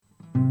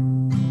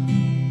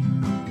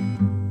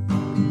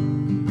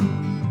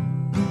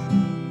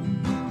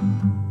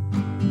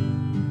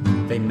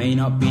may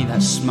not be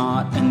that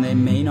smart and they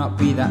may not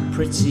be that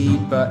pretty,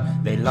 but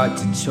they like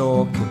to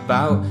talk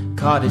about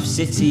Cardiff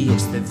City.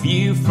 It's the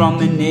view from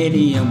the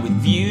Ninian, with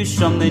views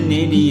from the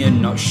Ninian,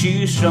 not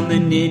shoes from the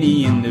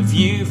Ninian, the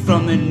view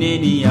from the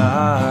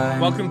Ninian.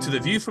 Welcome to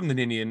The View from the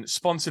Ninian,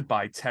 sponsored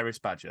by Terrace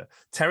Badger.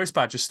 Terrace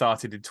Badger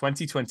started in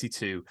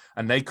 2022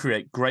 and they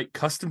create great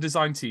custom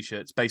designed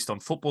t-shirts based on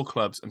football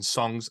clubs and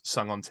songs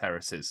sung on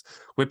terraces.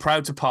 We're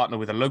proud to partner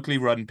with a locally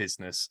run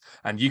business,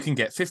 and you can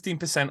get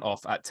 15%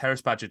 off at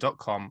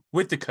terracebadger.com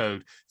with the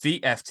code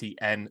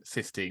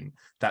VFTN15.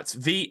 That's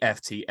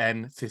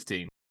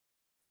VFTN15.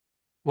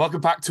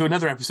 Welcome back to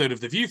another episode of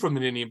The View from the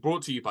Ninian,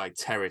 brought to you by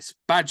Terrace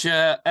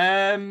Badger.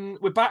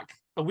 We're back.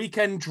 A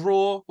weekend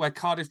draw where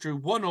Cardiff drew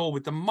 1-1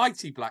 with the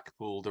mighty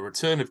Blackpool, the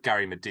return of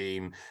Gary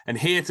Madine. And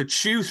here to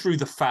chew through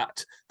the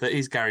fat that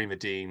is Gary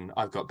Madine,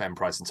 I've got Ben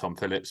Price and Tom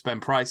Phillips. Ben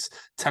Price,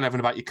 tell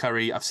everyone about your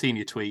curry. I've seen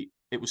your tweet.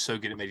 It was so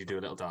good it made you do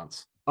a little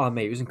dance. Oh,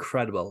 mate, it was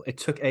incredible. It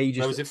took ages.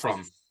 Where was it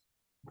from?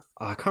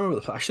 I can't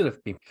remember. I should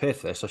have been prepared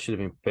for this. I should have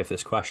been prepared for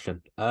this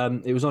question.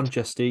 It was on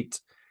Just Eat.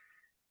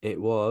 It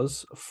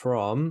was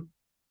from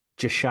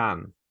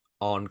Jashan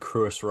on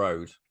Cruis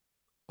Road.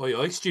 Oi,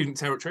 oi, student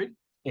territory.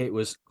 It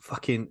was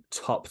fucking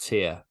top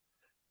tier.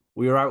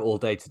 We were out all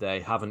day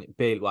today,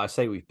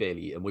 we've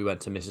barely eaten. We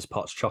went to Mrs.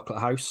 Potts Chocolate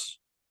House.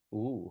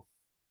 Ooh.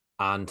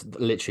 And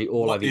literally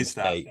all I've eaten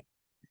today,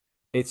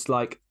 it's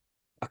like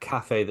a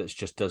cafe that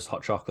just does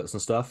hot chocolates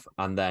and stuff.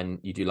 And then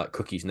you do like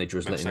cookies and they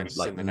drizzle it in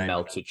like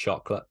melted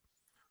chocolate.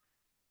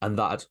 And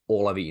that's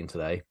all I've eaten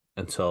today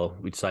until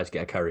we decided to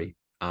get a curry.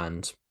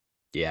 And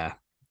yeah,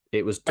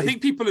 it was. I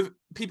think people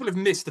have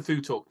missed the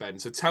food talk, Ben.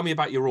 So tell me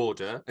about your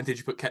order. And did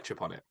you put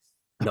ketchup on it?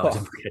 No, I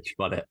didn't put ketchup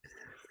on it.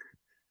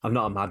 I'm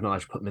not a madman. I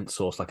just put mint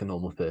sauce like a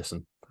normal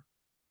person.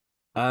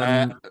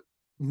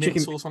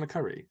 Mint sauce on a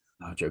curry?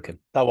 No, joking.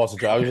 That wasn't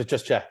true. I was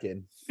just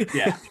checking.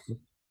 Yeah.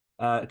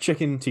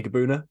 Chicken tikka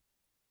buna,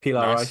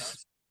 pilau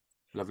rice,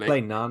 lovely.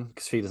 Plain naan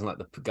because she doesn't like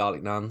the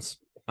garlic naans,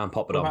 and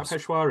poppadoms. What about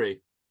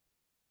Peshwari?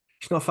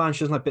 She's not a fan.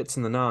 She doesn't like bits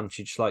in the naan.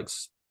 She just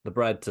likes the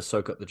bread to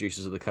soak up the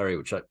juices of the curry,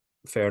 which like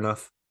fair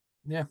enough.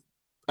 Yeah.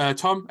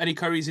 Tom, any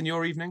curries in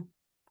your evening?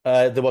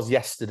 There was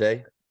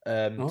yesterday.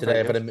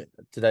 Today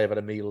I've had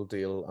a meal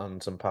deal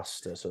and some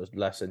pasta, so it's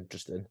less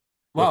interesting.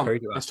 Well,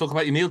 let's talk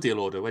about your meal deal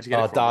order. Where'd you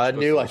get it from? I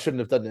knew I shouldn't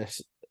have done this.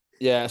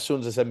 Yeah, as soon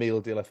as I said meal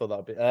deal, I thought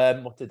that'd be.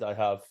 What did I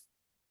have?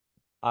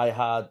 I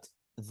had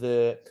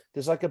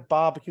there's like a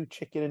barbecue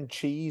chicken and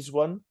cheese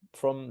one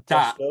from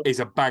Tesco. That is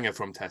a banger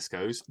from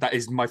Tesco's. That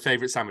is my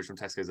favourite sandwich from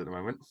Tesco's at the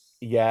moment.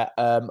 Yeah,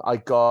 I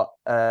got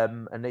a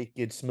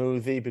naked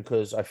smoothie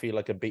because I feel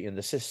like I'm beating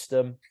the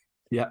system.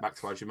 Yeah,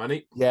 maximise your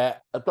money. Yeah,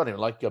 I don't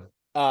even like them.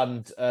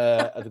 And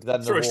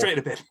then throw it straight in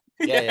a bit.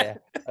 yeah.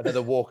 And then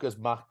the Walker's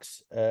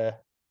Max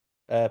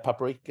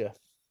paprika.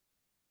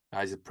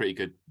 That is a pretty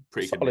good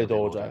solid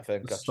order, I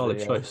think.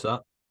 Solid choice,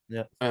 that.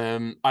 Yeah.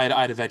 I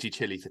had a veggie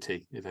chili for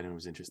tea, if anyone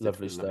was interested.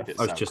 Lovely stuff.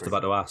 I was just about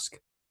to ask.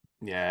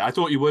 Yeah, I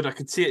thought you would. I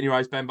could see it in your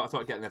eyes, Ben, but I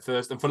thought I'd get in there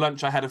first. And for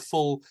lunch, I had a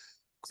full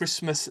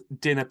Christmas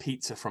dinner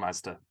pizza from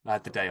Asda. I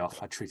had the day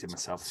off. I treated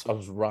myself.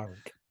 Sounds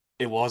rank.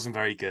 It wasn't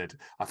very good.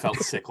 I felt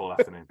sick all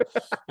afternoon.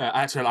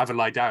 Actually, I'll have a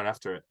lie down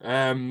after it.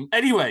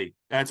 Anyway,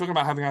 talking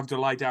about having to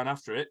lie down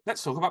after it,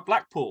 let's talk about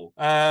Blackpool.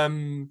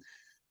 1-1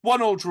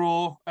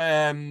 draw,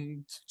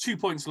 2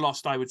 points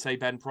lost, I would say,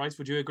 Ben Price.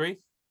 Would you agree?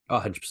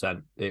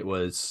 100%. It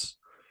was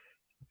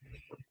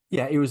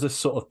a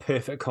sort of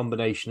perfect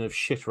combination of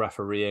shit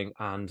refereeing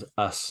and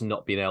us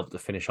not being able to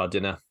finish our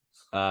dinner.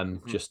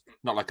 Just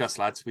not like us,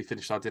 lads. We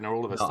finished our dinner,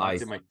 all of us,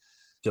 didn't we?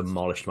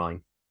 Demolished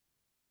mine.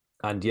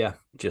 And yeah,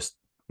 just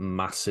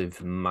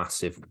massive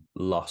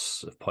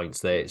loss of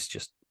points there. It's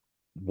just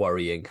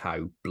worrying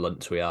how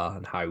blunt we are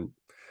and how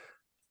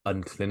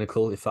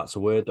unclinical, if that's a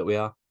word, that we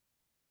are.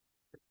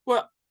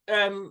 Well,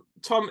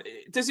 Tom,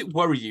 does it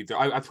worry you that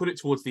I put it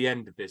towards the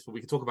end of this, but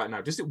we can talk about it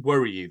now. Does it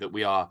worry you that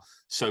we are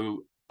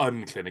so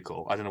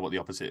unclinical? I don't know what the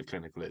opposite of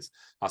clinical is.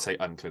 I'll say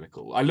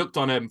unclinical. I looked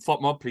on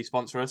FOTMob, please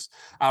sponsor us.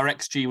 Our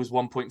XG was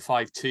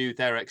 1.52.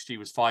 Their XG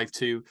was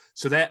 5.2.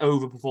 So they're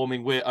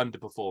overperforming. We're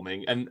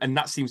underperforming. And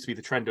that seems to be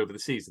the trend over the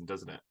season,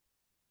 doesn't it?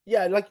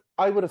 Yeah, like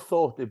I would have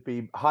thought it'd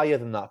be higher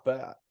than that,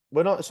 but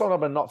we're not. It's not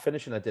about not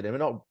finishing our dinner. We're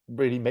not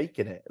really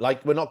making it.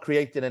 Like we're not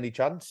creating any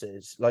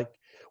chances. Like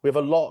we have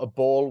a lot of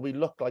ball. We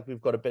look like we've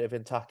got a bit of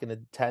attacking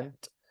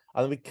intent.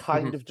 And we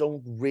kind of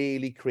don't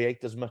really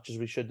create as much as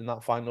we should in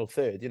that final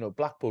third. You know,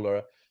 Blackpool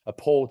are a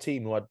poor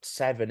team who had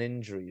 7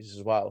 injuries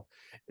as well.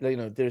 You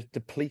know, they're a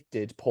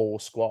depleted, poor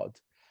squad.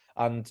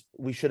 And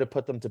we should have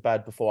put them to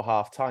bed before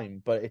half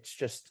time. But it's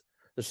just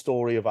the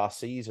story of our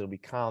season. We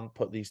can't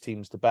put these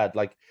teams to bed.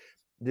 Like,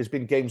 there's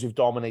been games we've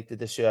dominated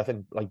this year. I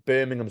think, like,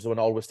 Birmingham's the one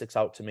that always sticks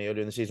out to me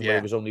earlier in the season where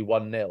it was only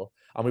 1-0.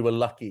 And we were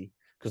lucky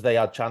because they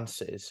had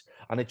chances.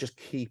 And it just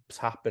keeps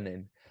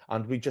happening.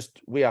 And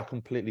we are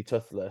completely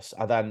toothless.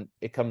 And then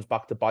it comes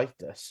back to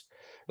bite us.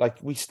 Like,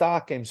 we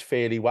start games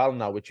fairly well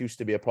now, which used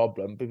to be a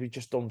problem, but we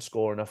just don't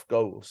score enough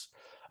goals.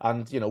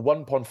 And, you know,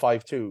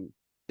 1.52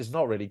 is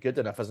not really good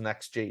enough as an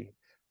XG.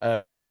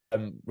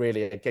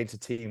 really, against a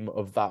team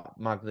of that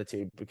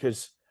magnitude,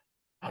 because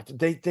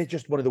they're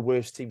just one of the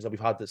worst teams that we've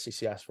had at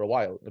CCS for a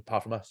while,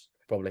 apart from us,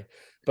 probably.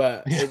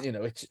 But,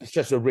 it's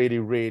just a really,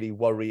 really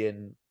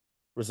worrying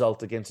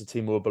result against a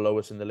team who are below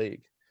us in the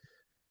league.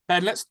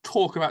 Ben, let's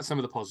talk about some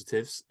of the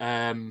positives.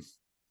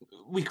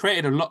 We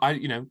created a lot,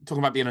 talking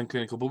about being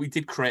unclinical, but we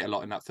did create a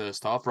lot in that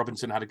first half.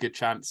 Robinson had a good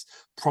chance,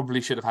 probably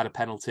should have had a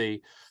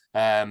penalty.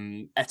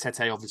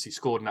 Etete obviously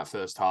scored in that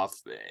first half.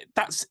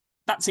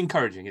 That's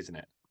encouraging, isn't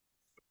it?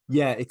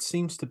 Yeah, it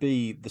seems to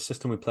be the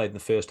system we played in the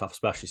first half,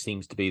 especially,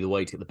 seems to be the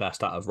way to get the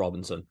best out of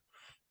Robinson.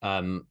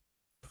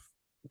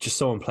 Just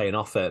someone playing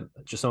off him,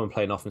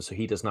 so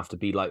he doesn't have to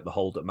be like the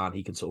hold-up man.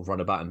 He can sort of run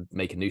about and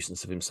make a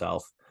nuisance of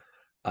himself.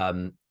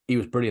 He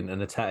was brilliant,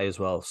 and Etete as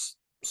well,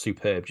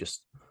 superb.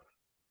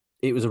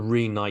 It was a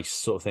really nice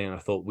sort of thing, and I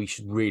thought we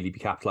should really be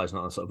capitalising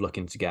on and sort of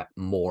looking to get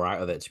more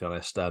out of it, to be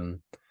honest.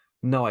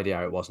 No idea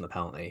how it wasn't a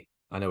penalty.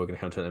 I know we're going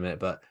to come to it in a minute,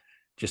 but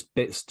just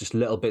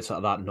little bits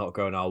like that not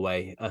going our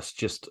way. I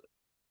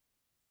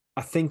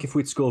think if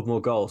we'd scored more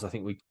goals,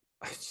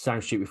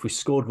 sounds stupid, if we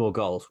scored more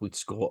goals, we'd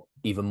score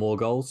even more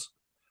goals.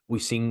 We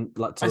seem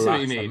like to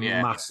lack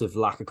massive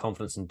lack of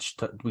confidence, and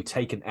we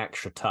take an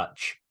extra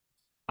touch.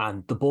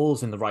 And the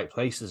ball's in the right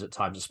places at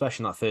times,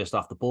 especially in that first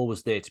half. The ball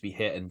was there to be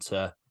hit, and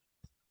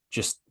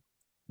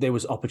there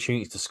was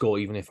opportunities to score,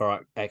 even if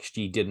our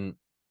XG didn't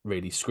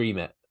really scream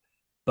it.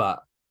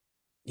 But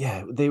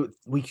yeah,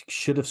 we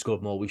should have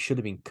scored more. We should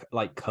have been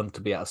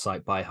comfortably out of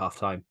sight by half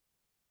time.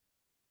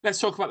 Let's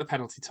talk about the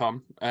penalty,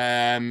 Tom.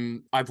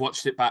 I've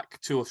watched it back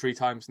 2 or 3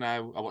 times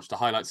now. I watched the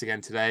highlights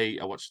again today.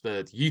 I watched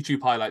the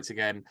YouTube highlights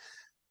again.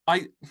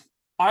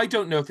 I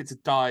don't know if it's a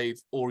dive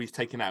or he's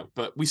taken out,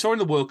 but we saw in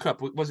the World Cup,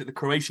 was it the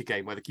Croatia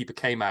game, where the keeper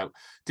came out,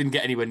 didn't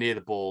get anywhere near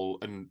the ball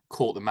and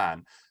caught the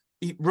man.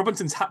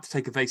 Robinson's had to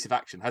take evasive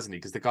action, hasn't he?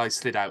 Because the guy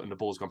slid out and the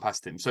ball's gone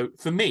past him. So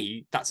for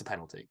me, that's a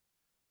penalty.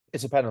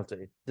 It's a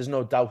penalty. There's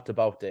no doubt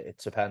about it.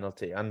 It's a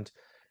penalty. And,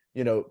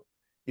 you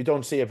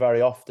don't see it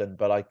very often,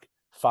 but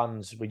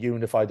fans were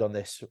unified on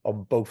this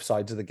on both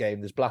sides of the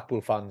game. There's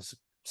Blackpool fans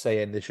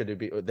saying they should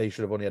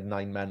have only had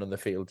 9 men on the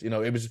field.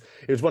 It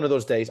was one of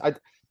those days.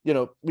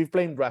 We've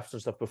blamed refs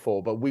and stuff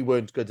before, but we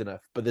weren't good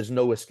enough. But there's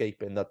no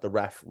escaping that the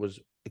ref was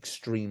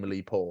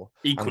extremely poor.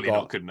 Equally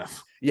not good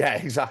enough. Yeah,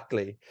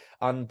 exactly.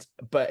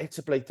 But it's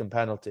a blatant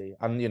penalty,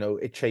 and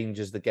it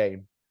changes the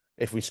game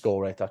if we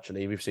score it.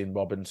 Actually, we've seen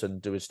Robinson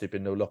do a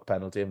stupid no-look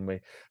penalty, haven't we?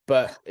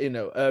 But it's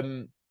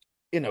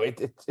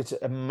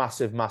a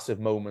massive, massive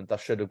moment that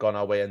should have gone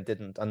our way and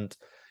didn't. And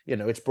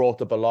it's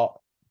brought up a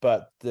lot.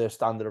 But the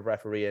standard of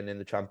refereeing in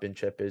the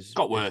Championship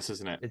got worse,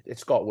 isn't it?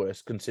 It's got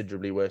worse,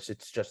 considerably worse.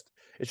 It's just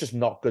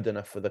not good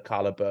enough for the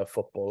caliber of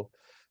football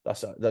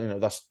that's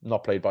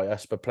not played by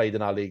us, but played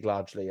in our league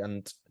largely,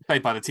 and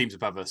played by the teams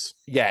above us.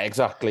 Yeah,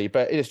 exactly.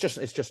 But it's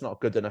just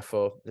not good enough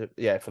for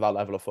that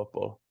level of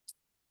football.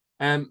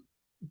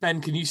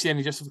 Ben, can you see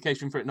any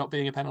justification for it not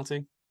being a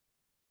penalty?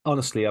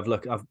 Honestly, I've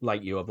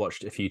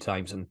watched it a few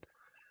times, and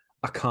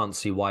I can't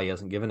see why he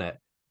hasn't given it.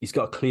 He's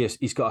got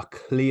a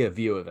clear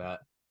view of it.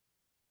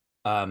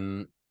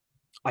 I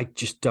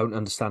just don't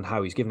understand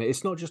how he's given it.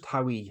 It's not just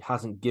how he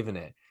hasn't given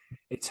it;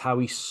 it's how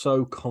he's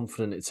so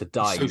confident it's a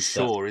dive. He's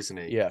so sure, isn't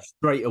he? Yeah.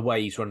 Straight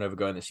away, he's run over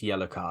going, "It's a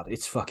yellow card."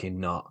 It's fucking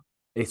not.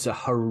 It's a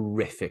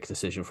horrific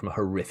decision from a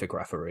horrific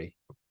referee.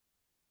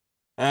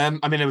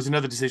 There was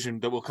another decision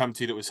that we'll come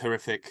to that was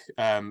horrific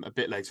a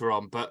bit later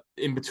on, but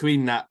in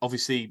between that,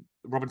 obviously,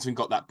 Robinson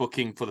got that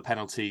booking for the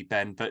penalty,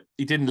 Ben, but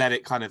he didn't let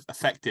it kind of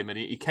affect him, and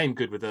he came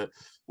good with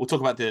we'll talk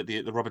about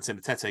the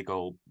Robinson Etete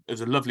goal. It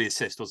was a lovely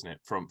assist, wasn't it,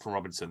 from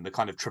Robinson? The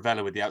kind of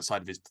Trevella with the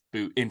outside of his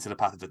boot into the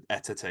path of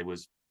Etete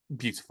was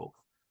beautiful.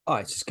 Oh,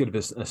 it's as good of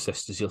an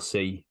assist as you'll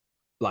see,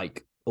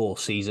 all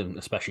season,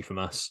 especially from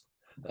us.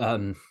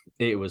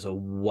 It was a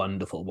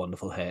wonderful,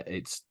 wonderful hit.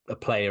 It's a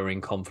player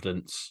in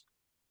confidence.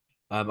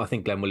 I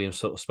think Glenn Williams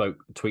sort of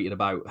tweeted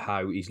about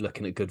how he's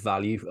looking at good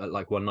value at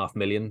 1.5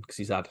 million, because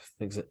he's had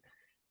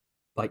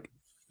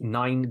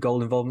 9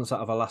 goal involvements out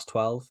of our last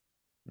 12.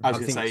 I was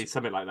going to say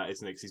something like that,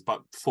 isn't it? Because he's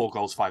about 4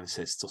 goals, 5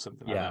 assists or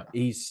something like that.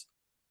 Yeah,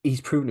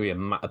 he's proven to be a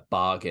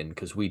bargain,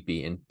 because we'd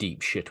be in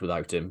deep shit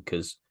without him,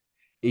 because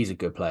he's a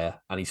good player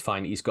and he's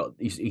fine.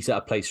 He's at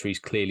a place where he's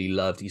clearly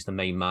loved. He's the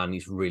main man.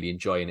 He's really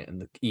enjoying it.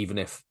 And even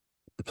if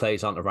the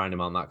players aren't around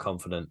him, aren't that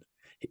confident,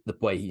 the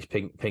way he's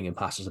pinging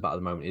passes about at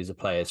the moment is a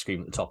player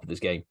screaming at the top of his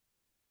game.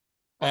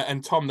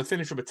 And Tom, the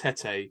finish of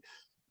Etete,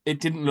 it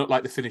didn't look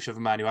like the finish of a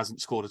man who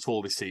hasn't scored at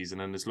all this season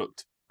and has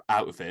looked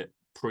out of it.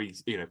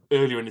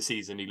 Earlier in the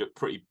season, he looked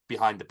pretty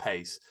behind the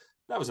pace.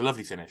 That was a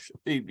lovely finish.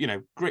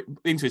 Great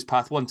into his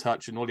path, one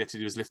touch, and all you have to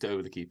do is lift it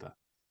over the keeper.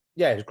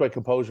 Yeah, it's great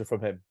composure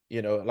from him.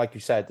 Like you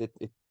said,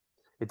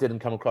 it didn't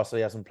come across that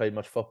he hasn't played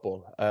much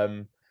football.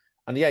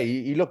 And yeah,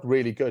 he looked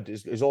really good.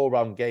 His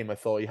all-round game, I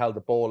thought he held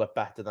the ball up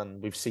better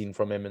than we've seen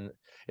from him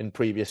in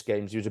previous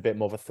games. He was a bit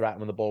more of a threat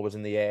when the ball was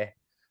in the air.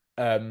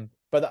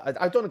 But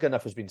I don't think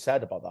enough has been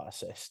said about that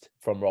assist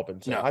from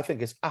Robinson. No. I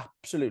think it's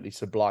absolutely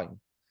sublime.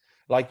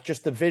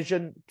 Just the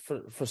vision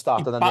for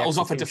start. He battles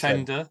off a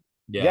defender.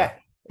 Yeah.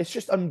 It's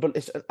just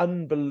it's an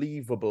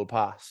unbelievable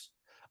pass.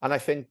 And I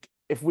think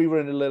if we were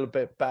in a little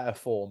bit better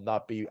form,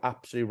 that'd be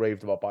absolutely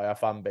raved about by our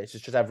fan base.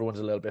 It's just everyone's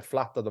a little bit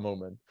flat at the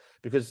moment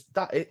because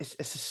it's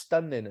a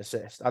stunning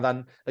assist. And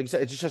then, like you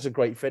said, it's just a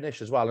great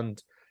finish as well.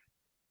 And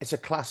it's a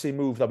classy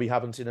move that we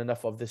haven't seen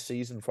enough of this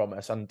season from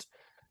us. And,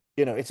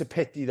 you know, it's a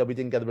pity that we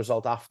didn't get the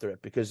result after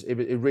it because it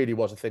really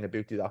was a thing of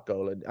beauty, that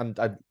goal. And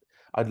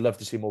I'd love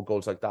to see more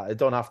goals like that. It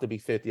don't have to be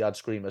 30-yard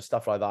screamers.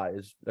 Stuff like that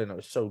is, you know,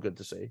 it's so good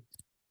to see.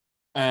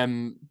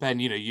 Ben,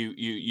 you know,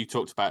 you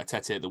talked about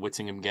Tete at the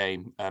Whittingham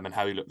game and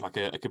how he looked like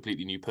a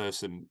completely new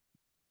person.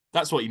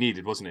 That's what you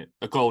needed, wasn't it?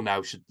 A goal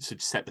now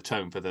should set the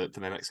tone for the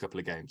next couple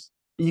of games.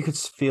 You could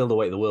feel the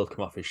weight of the world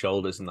come off his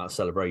shoulders in that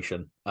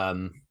celebration.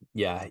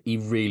 Yeah, he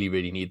really,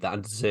 really needed that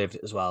and deserved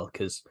it as well.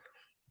 Because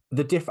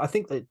I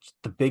think that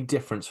the big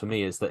difference for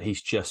me is that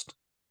he's just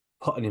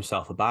putting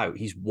himself about.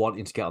 He's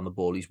wanting to get on the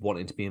ball. He's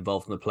wanting to be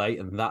involved in the play,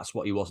 and that's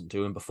what he wasn't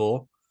doing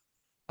before.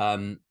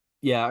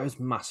 Yeah, I was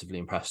massively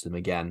impressed with him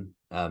again.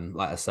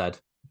 Like I said,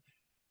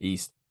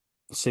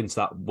 since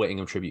that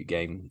Whittingham tribute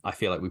game, I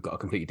feel like we've got a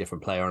completely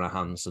different player on our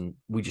hands, and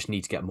we just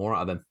need to get more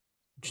out of him.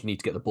 Just need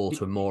to get the ball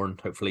to him more, and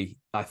hopefully,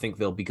 I think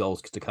there'll be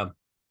goals to come.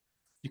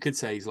 You could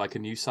say he's like a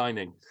new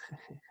signing.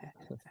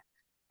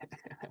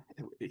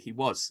 He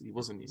was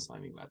a new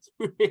signing, lads.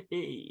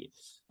 You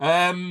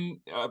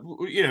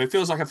know, it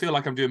feels like I feel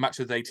like I'm doing match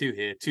of the day 2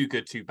 here. Too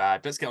good, too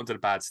bad. Let's get onto the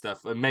bad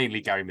stuff.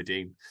 Mainly Gary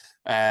Madine.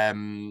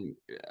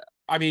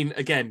 I mean,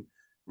 again,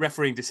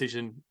 refereeing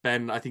decision,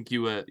 Ben. I think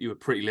you were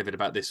pretty livid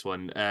about this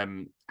one.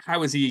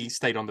 How has he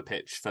stayed on the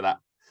pitch for that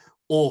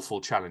awful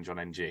challenge on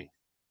NG?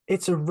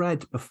 It's a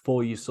red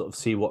before you sort of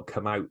see what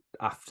come out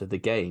after the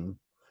game.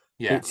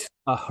 Yeah. It's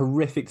a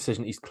horrific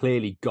decision. He's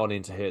clearly gone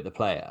in to hurt the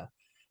player.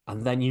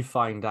 And then you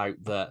find out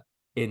that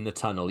in the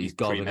tunnel, he's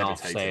gobbing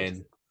off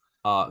saying,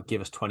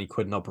 give us 20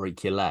 quid and I'll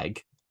break your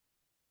leg.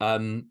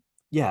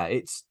 Yeah,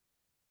 it's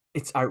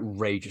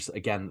outrageous,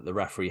 again, that the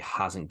referee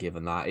hasn't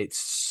given that. It's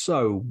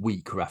so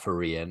weak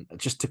refereeing,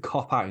 just to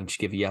cop out and just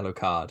give a yellow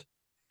card.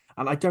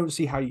 And I don't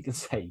see how you can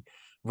say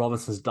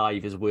Robinson's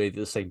dive is worthy of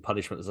the same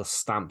punishment as a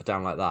stamp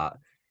down like that.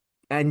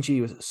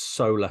 NG was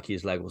so lucky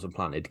his leg wasn't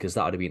planted because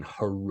that would have been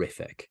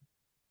horrific.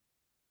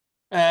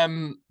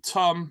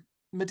 Tom,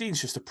 Madine's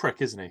just a prick,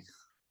 isn't he?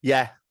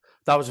 Yeah,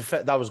 that was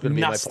going to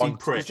be my point.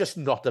 Prick. He's just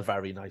not a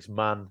very nice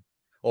man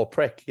or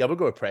prick. Yeah, we'll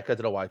go with prick. I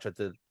don't know why I tried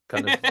to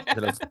kind of make it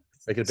a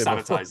bit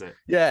sanitize it.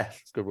 Yeah,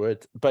 it's a good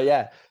word. But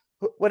yeah,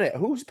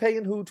 who's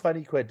paying who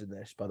 20 quid in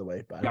this? By the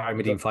way, Gary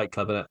Madine Fight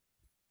Club,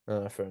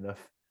 innit? Fair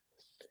enough.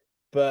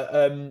 But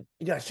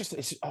yeah,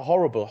 it's a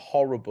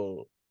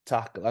horrible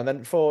tackle. And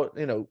then for,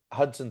 you know,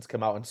 Hudson to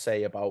come out and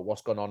say about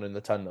what's going on in the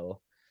tunnel,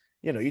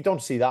 you know, you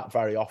don't see that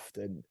very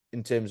often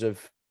in terms of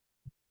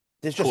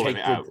there's just calling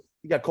hatred.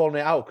 Calling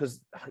it out because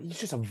he's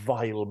just a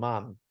vile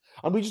man.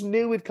 And we just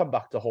knew he'd come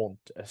back to haunt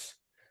us.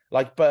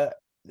 Like, but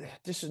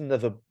this is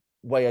another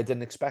way I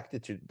didn't expect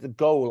it to. The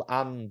goal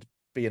and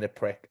being a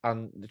prick,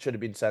 and it should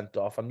have been sent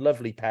off. And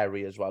lovely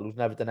Perry as well, who's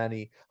never done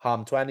any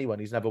harm to anyone.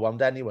 He's never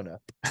wound anyone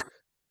up.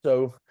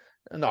 So,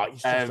 no,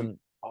 he's just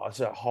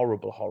it's a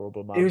horrible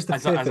man. It was the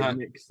perfect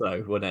mix,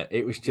 though, wasn't it?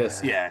 It was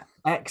just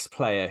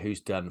ex-player who's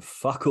done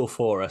fuck all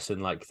for us in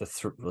like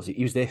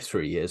he was there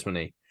 3 years,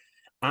 wasn't he?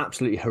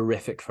 Absolutely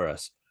horrific for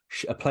us.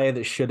 A player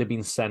that should have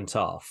been sent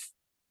off,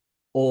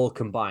 all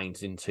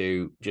combined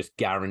into just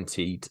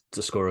guaranteed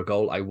to score a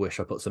goal. I wish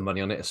I put some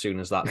money on it as soon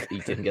as that he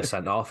didn't get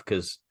sent off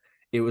because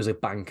it was a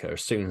banker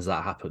as soon as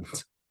that happened.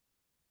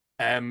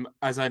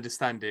 As I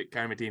understand it,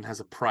 Gary Madine has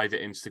a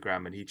private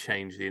Instagram and he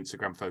changed the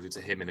Instagram photo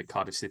to him in a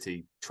Cardiff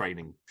City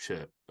training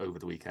shirt over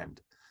the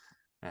weekend.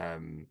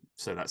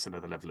 So that's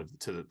another level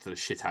to the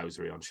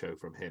shithousery on show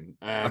from him.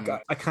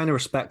 I kind of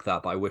respect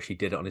that, but I wish he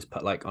did it on his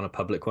on a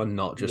public one,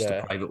 not just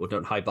a private one.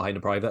 Don't hide behind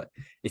a private.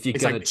 If you're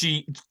gonna...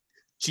 like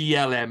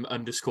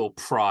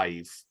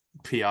GLM_priv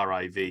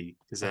PRIV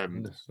because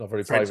it's not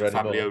very friends private and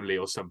family anymore. only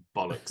or some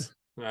bollocks.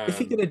 If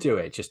you're gonna do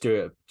it, just do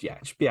it. Yeah,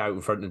 just be out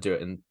in front and do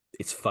it, and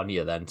it's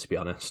funnier then, to be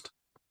honest.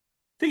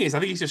 Thing is, I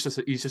think he's just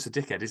a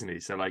dickhead, isn't he?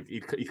 So like, he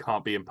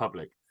can't be in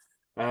public.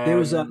 There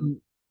was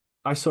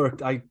I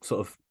sort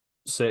of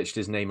searched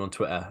his name on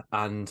Twitter,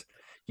 and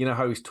you know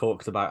how he's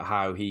talked about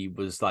how he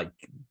was like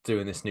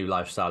doing this new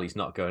lifestyle, he's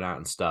not going out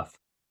and stuff.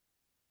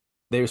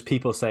 There was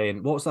people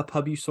saying, what was that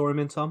pub you saw him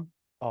in, Tom?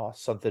 Oh,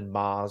 something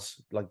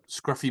Mars, like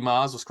Scruffy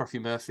Mars or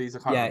Scruffy Murphy's. I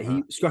can't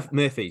remember. Scruffy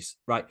Murphy's,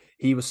 right?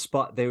 He was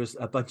There was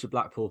a bunch of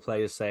Blackpool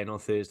players saying on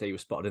Thursday he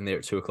was spotted in there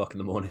at 2:00 in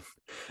the morning.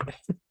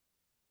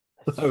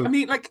 I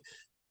mean, like,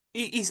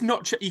 he's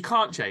not. He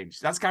can't change.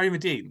 That's Gary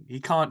Madine. He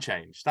can't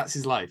change. That's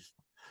his life.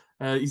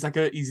 He's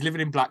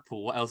living in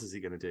Blackpool. What else is he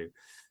going to do?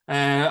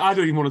 I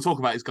don't even want to talk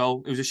about his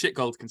goal. It was a shit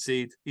goal to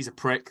concede. He's a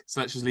prick.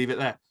 So let's just leave it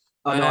there.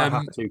 I know I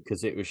have to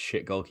because it was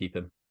shit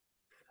goalkeeping.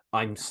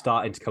 I'm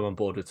starting to come on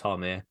board with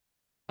Tom here.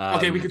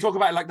 Okay, we can talk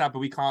about it like that, but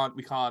we can't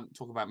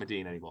talk about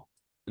Madine anymore.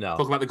 No.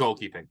 Talk about the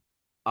goalkeeping.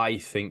 I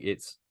think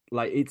it's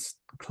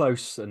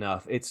close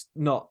enough. It's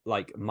not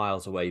like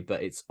miles away,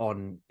 but it's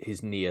on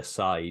his near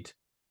side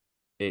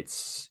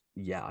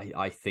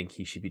I think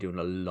he should be doing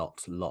a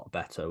lot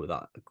better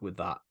with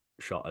that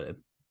shot at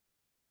him.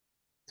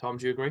 Tom,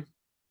 do you agree?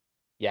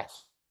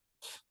 Yes.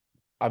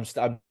 I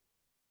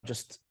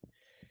just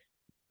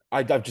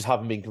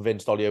haven't been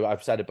convinced, Ollie.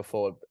 I've said it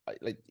before.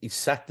 Like, he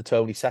set the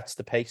tone, he sets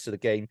the pace of the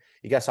game.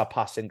 He gets our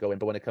passing going,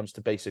 but when it comes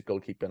to basic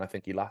goalkeeping, I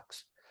think he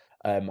lacks.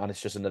 And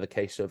it's just another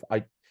case of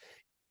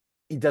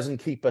he doesn't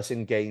keep us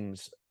in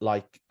games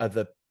like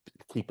other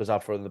keepers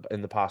have for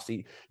in the past.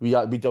 We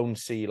don't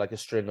see like a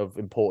string of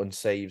important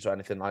saves or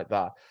anything like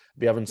that.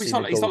 We haven't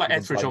seen. He's not like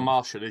Etheridge or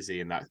Marshall, is he?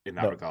 In that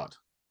regard.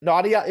 No,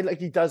 and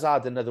he does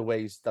add in other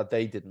ways that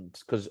they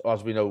didn't, because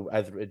as we know,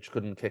 Etheridge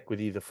couldn't kick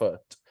with either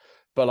foot.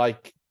 But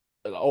like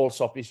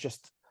Allsop, he's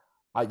just,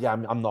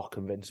 I'm not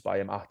convinced by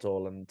him at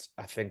all, and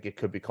I think it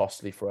could be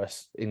costly for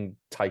us in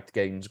tight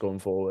games going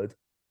forward.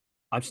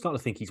 I'm starting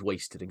to think he's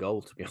wasted a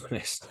goal, to be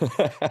honest.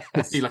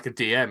 He's like a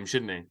DM,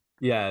 shouldn't he?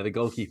 Yeah, the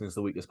goalkeeping is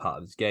the weakest part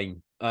of this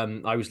game.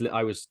 I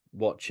was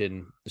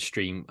watching the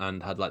stream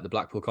and had like the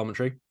Blackpool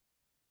commentary.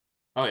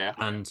 Oh yeah,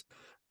 and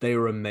they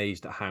were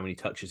amazed at how many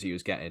touches he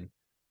was getting.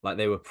 Like,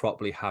 they were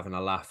properly having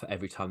a laugh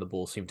every time the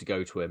ball seemed to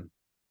go to him,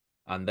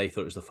 and they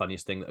thought it was the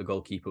funniest thing that a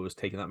goalkeeper was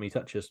taking that many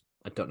touches.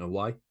 I don't know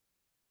why.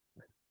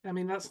 I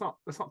mean, that's not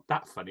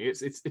that funny.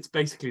 It's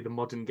basically the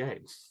modern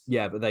game.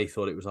 Yeah, but they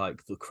thought it was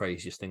like the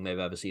craziest thing they've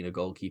ever seen, a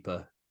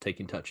goalkeeper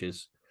taking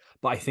touches.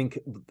 But I think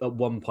at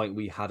one point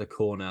we had a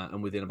corner,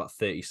 and within about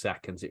 30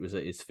 seconds it was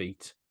at his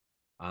feet,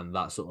 and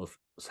that sort of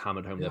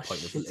hammered home their point.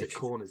 Shit at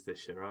corners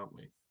this year, aren't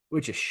we? We're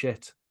just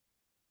shit.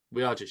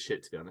 We are just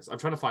shit, to be honest. I'm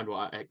trying to find what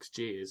our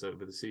XG is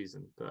over the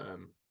season, but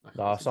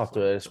no, it's not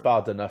doing it. It's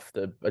bad enough,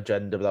 the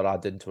agenda that I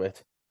add into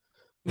it.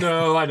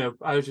 No, I know.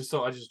 I was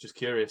just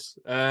curious.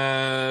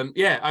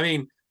 Yeah, I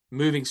mean,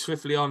 moving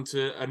swiftly on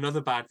to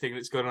another bad thing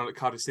that's going on at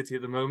Cardiff City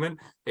at the moment.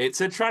 It's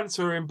a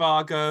transfer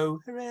embargo.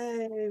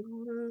 Hooray!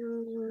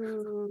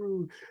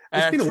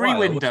 It's been 3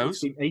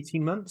 windows. It's been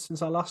 18 months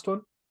since our last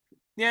one.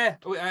 Yeah,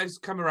 it's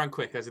come around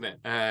quick, hasn't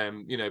it?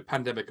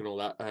 Pandemic and all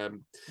that.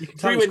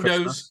 3 windows.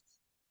 Christmas.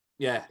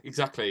 Yeah,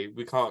 exactly.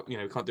 We can't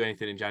do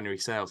anything in January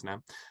sales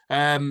now.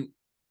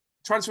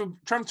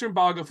 Transfer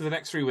embargo for the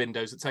next 3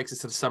 windows. That takes us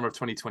to the summer of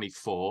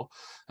 2024.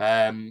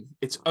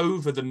 It's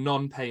over the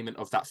non-payment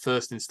of that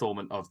first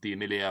instalment of the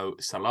Emilio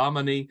Sala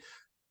money,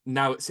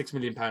 now at £6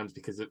 million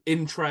because of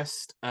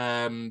interest.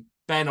 Ben,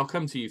 I'll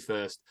come to you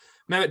first.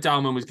 Mehmet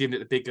Dalman was giving it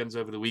the big guns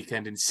over the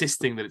weekend,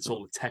 insisting that it's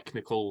all a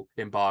technical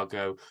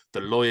embargo.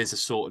 The lawyers are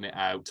sorting it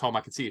out. Tom,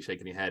 I can see you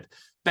shaking your head.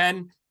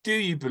 Ben, do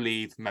you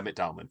believe Mehmet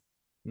Dalman?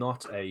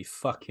 Not a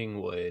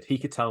fucking word. He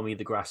could tell me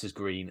the grass is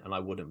green and I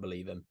wouldn't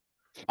believe him.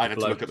 I'd have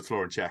to look at the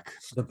floor and check.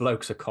 The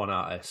bloke's a con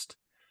artist.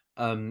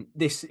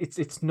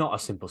 It's not a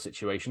simple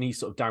situation. He's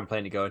sort of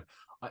downplaying it, going,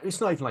 it's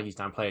not even like he's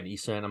downplaying it.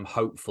 He's saying, I'm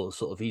hopeful.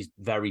 Sort of, he's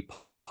very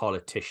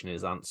politician in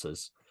his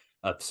answers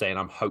of saying,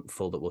 I'm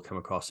hopeful that we'll come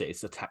across it.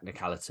 It's a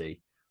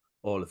technicality,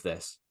 all of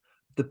this.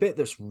 The bit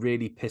that's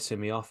really pissing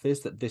me off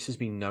is that this has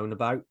been known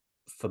about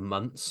for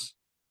months.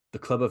 The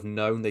club have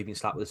known they've been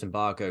slapped with this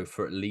embargo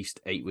for at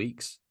least 8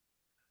 weeks.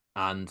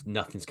 And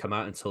nothing's come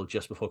out until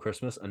just before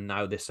Christmas. And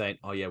now they're saying,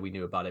 oh, yeah, we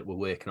knew about it. We're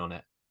working on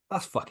it.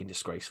 That's fucking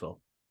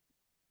disgraceful.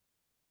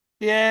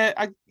 Yeah,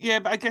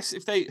 but I guess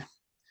if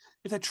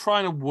they're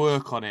trying to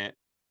work on it,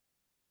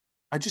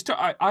 I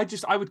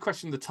would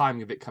question the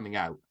timing of it coming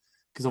out.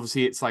 Because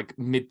obviously it's like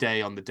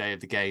midday on the day of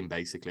the game,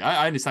 basically.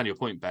 I understand your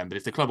point, Ben, but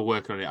if the club are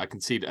working on it, I can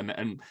see that,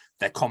 and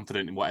they're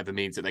confident in whatever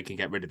means that they can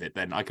get rid of it,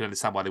 then I can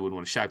understand why they wouldn't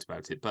want to shout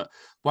about it. But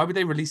why would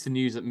they release the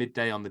news at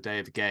midday on the day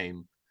of the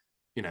game?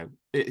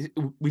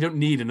 We don't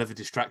need another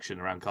distraction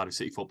around Cardiff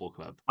City Football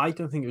Club. I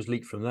don't think it was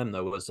leaked from them,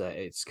 though, was it?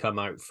 It's come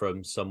out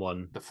from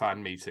someone. The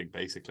fan meeting,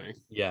 basically.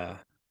 Yeah,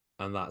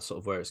 and that's sort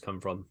of where it's come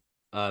from.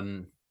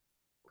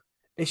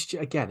 It's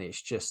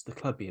just the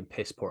club being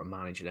piss poor at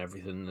managing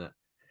everything.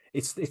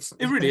 It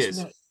really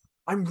is.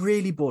 I'm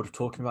really bored of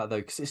talking about it,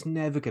 though, because it's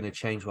never going to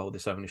change while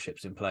this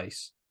ownership's in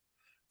place.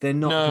 They're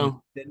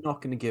not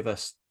going to give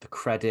us the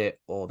credit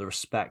or the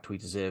respect we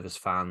deserve as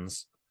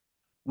fans.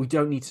 We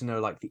don't need to know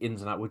like the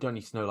ins and outs. We don't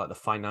need to know like the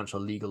financial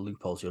legal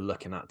loopholes you're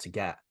looking at to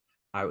get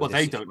out. Well,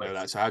 they don't know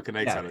that, so how can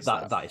they tell us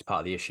that? That is part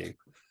of the issue.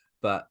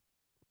 But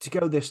to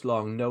go this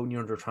long, knowing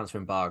you're under a transfer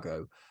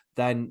embargo,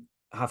 then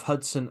have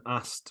Hudson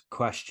asked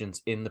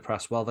questions in the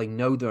press while they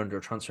know they're under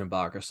a transfer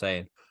embargo,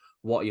 saying,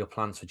 "What are your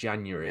plans for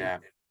January?" Yeah.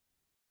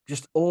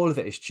 Just all of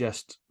it is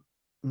just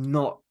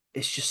not.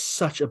 It's just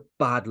such a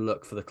bad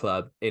look for the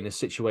club in a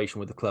situation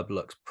where the club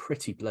looks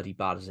pretty bloody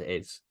bad as it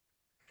is.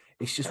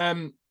 It's just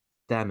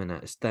them in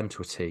it. It's them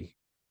to a T.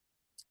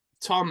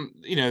 Tom,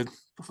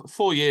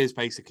 4 years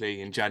basically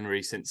in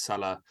January since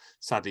Salah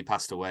sadly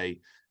passed away.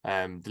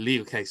 The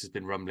legal case has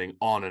been rumbling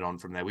on and on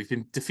from there. We've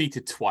been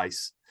defeated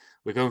twice.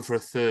 We're going for a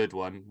third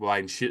one.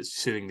 We're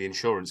suing the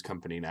insurance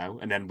company now,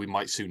 and then we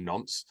might sue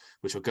Nonce,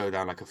 which will go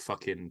down like a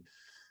fucking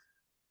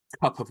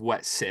cup of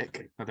wet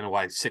sick. I don't know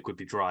why sick would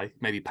be dry.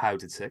 Maybe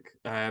powdered sick.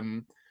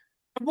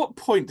 At what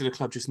point do the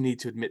club just need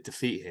to admit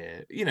defeat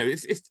here?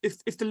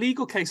 If the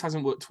legal case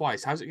hasn't worked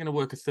twice, how's it going to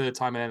work a third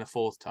time and then a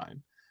fourth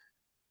time?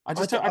 I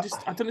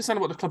don't understand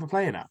what the club are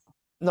playing at.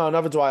 No,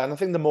 neither do I. And I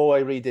think the more I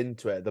read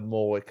into it, the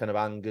more it kind of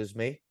angers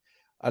me.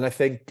 And I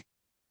think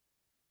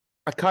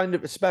I kind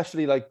of,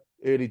 especially like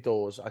early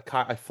doors,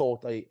 I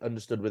thought I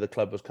understood where the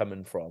club was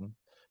coming from.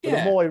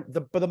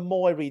 But the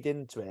more I read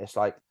into it, it's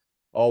like,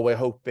 oh, we're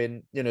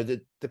hoping,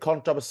 the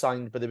contract was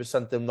signed, but there was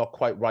something not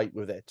quite right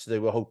with it. So they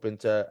were hoping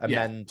to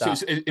amend that.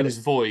 So it was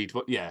void,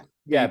 but yeah.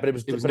 Yeah, but it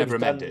was never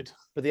amended. Done,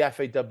 but the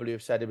FAW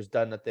have said it was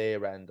done at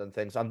their end and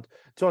things. And to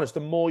be honest,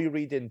 the more you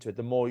read into it,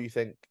 the more you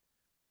think,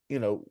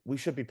 we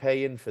should be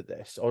paying for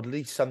this, or at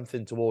least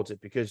something towards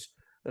it, because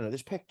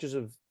there's pictures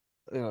of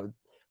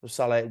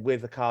Salah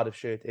with a Cardiff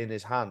shirt in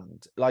his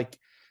hand,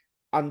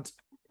 and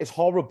it's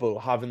horrible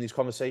having these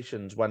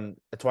conversations when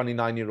a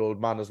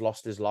 29-year-old man has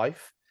lost his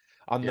life,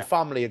 and the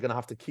family are going to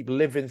have to keep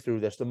living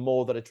through this. The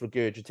more that it's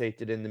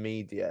regurgitated in the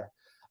media,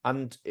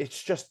 and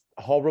it's just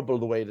horrible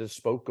the way it is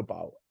spoke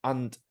about,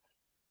 and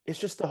it's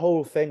just the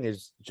whole thing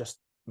is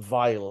just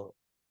vile.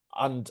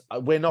 And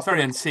we're not. It's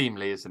very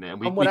unseemly, isn't it? And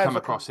we come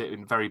across it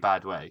in a very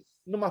bad way.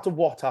 No matter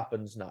what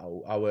happens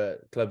now, our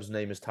club's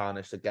name is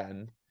tarnished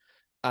again.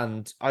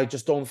 And I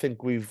just don't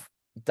think we've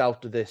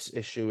dealt with this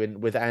issue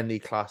with any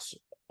class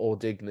or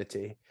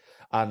dignity.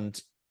 And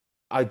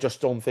I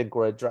just don't think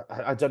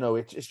I don't know.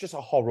 It's just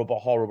a horrible,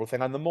 horrible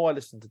thing. And the more I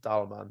listen to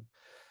Dalman,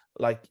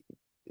 like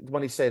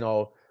when he's saying,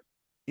 I'm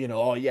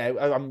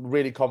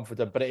really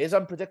confident, but it is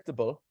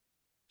unpredictable.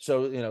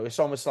 So, it's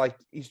almost like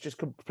he's just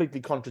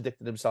completely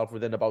contradicted himself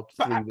within about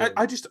 3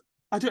 weeks.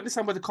 I don't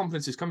understand where the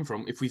confidence is coming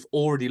from if we've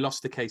already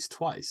lost the case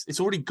twice. It's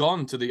already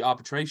gone to the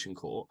arbitration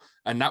court,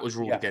 and that was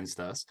ruled against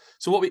us.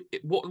 So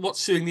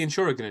what's suing the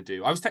insurer going to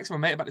do? I was texting my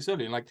mate about this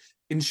earlier, and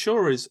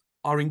insurers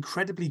are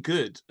incredibly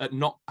good at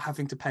not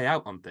having to pay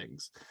out on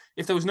things.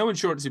 If there was no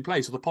insurance in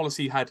place, or the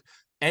policy had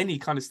any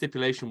kind of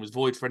stipulation was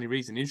void for any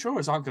reason, the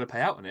insurers aren't going to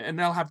pay out on it, and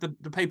they'll have the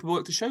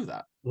paperwork to show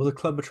that. Well, the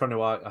club are trying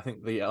to, I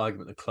think the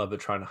argument the club are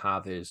trying to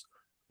have is,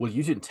 well,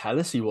 you didn't tell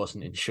us he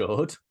wasn't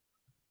insured.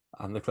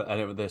 And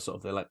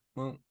they're like,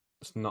 well,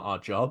 it's not our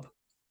job.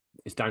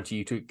 It's down to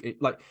you to,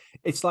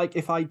 it's like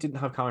if I didn't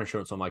have car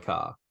insurance on my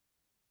car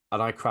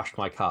and I crashed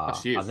my car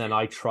and then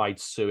I tried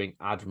suing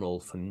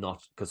Admiral for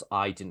not, because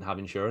I didn't have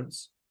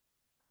insurance.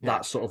 Yeah.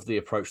 That's sort of the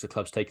approach the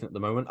club's taking at the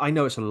moment. I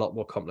know it's a lot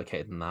more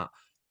complicated than that,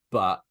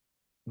 but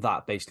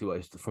that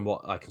basically, from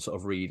what I can sort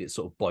of read, it's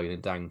sort of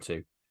boiling down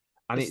to.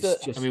 And it's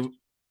just, I mean,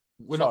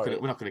 we're not going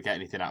to get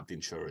anything out of the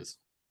insurers.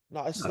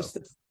 No,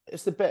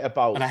 it's the bit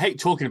about, and I hate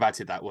talking about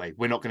it that way.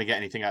 We're not going to get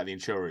anything out of the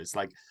insurers.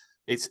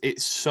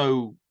 It's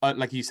so,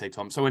 like you say,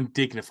 Tom, so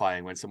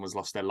undignifying when someone's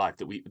lost their life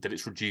that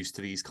it's reduced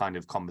to these kind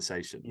of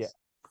conversations. Yeah,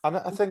 and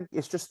I think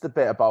it's just the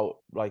bit about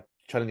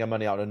trying to get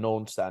money out of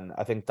Nornston.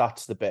 I think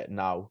that's the bit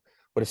now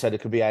where it said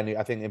it could be any.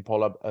 I think in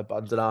Paul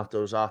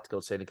Abandonato's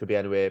article saying it could be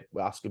anywhere.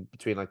 We're asking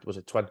between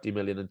 20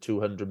 million and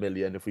 200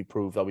 million if we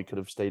prove that we could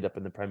have stayed up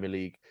in the Premier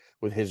League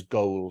with his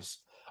goals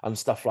and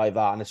stuff like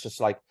that. And it's just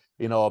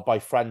by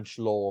French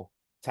law,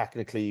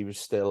 technically he was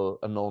still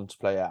a Nantes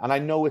player. And I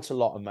know it's a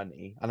lot of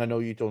money, and I know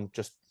you don't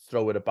just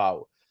throw it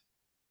about,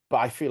 but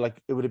I feel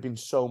like it would have been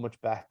so much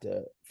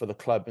better for the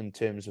club in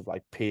terms of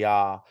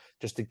PR,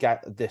 just to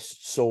get this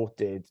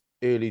sorted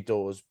early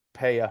doors,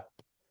 pay up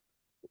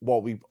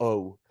what we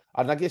owe.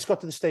 And it's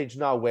got to the stage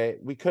now where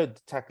we could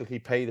technically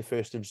pay the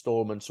first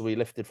installment, so we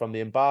lifted from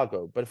the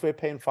embargo. But if we're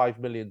paying 5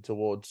 million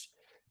towards,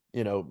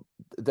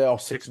 there are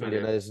 6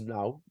 million is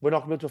now, we're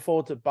not going to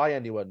afford to buy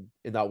anyone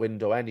in that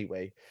window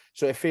anyway.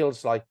 So it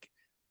feels like,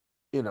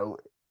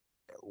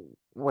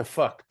 we're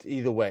fucked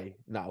either way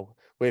now.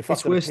 We're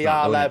fucked at the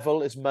PR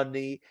level, it's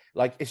money.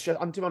 It's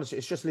just, and to be honest,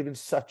 it's just leaving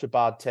such a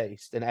bad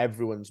taste in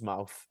everyone's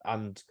mouth.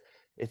 And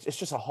it's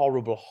just a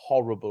horrible,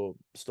 horrible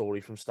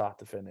story from start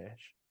to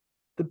finish.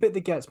 The bit that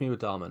gets me with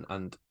Dalman,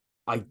 and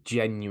I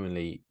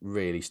genuinely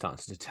really start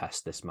to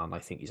detest this man. I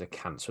think he's a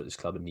cancer at this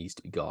club and needs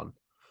to be gone.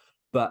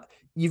 But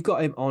you've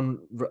got him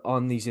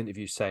on these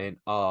interviews saying,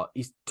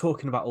 he's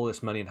talking about all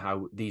this money and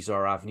how these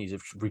are avenues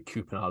of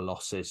recouping our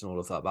losses and all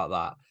of that about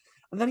that.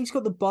 And then he's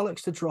got the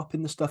bollocks to drop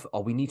in the stuff.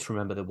 We need to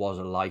remember there was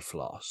a life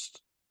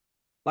lost.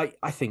 I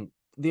think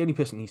the only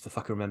person who needs to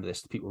fucking remember this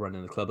is the people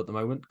running the club at the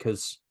moment,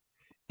 because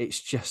it's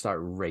just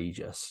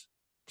outrageous.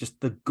 Just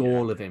the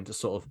gall of him to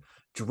sort of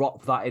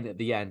drop that in at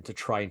the end to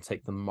try and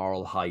take the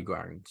moral high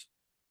ground.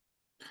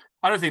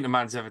 I don't think the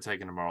man's ever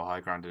taken a moral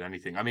high ground in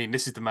anything. I mean,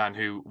 this is the man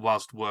who,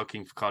 whilst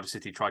working for Cardiff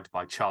City, tried to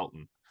buy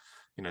Charlton.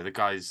 The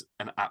guy's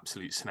an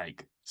absolute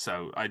snake.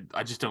 So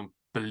I just don't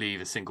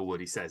believe a single word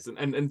he says.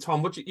 And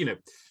Tom,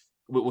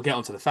 we'll get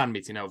onto the fan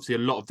meeting now. Obviously, a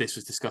lot of this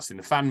was discussed in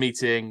the fan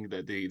meeting.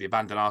 The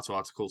Abandonato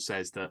article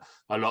says that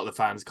a lot of the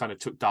fans kind of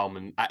took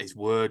Dalman at his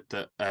word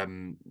that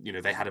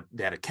they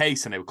had a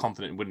case and they were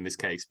confident in winning this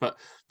case. But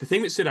the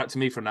thing that stood out to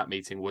me from that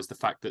meeting was the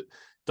fact that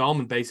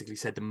Dalman basically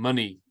said the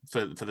money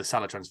for the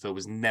Salah transfer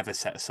was never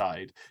set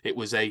aside. It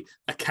was a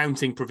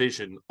accounting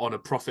provision on a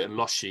profit and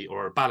loss sheet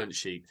or a balance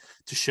sheet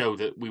to show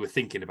that we were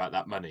thinking about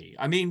that money.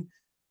 I mean,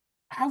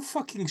 how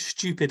fucking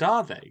stupid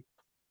are they?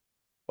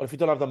 Well, if you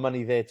don't have the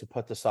money there to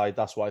put aside,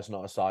 that's why it's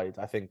not aside.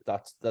 I think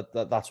that's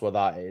what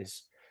that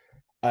is.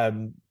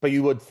 But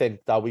you would think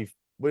that we've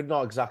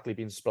not exactly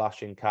been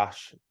splashing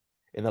cash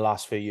in the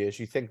last few years.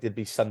 You think there'd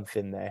be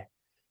something there.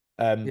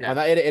 And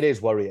it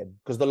is worrying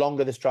because the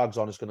longer this drags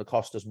on, it's going to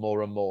cost us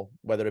more and more,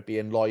 whether it be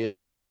in lawyers'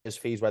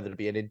 fees, whether it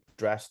be in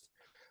interest.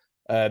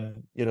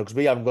 Because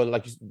we haven't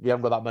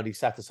got that money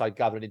set aside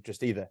gathering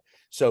interest either.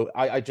 So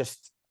I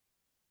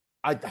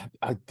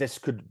this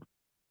could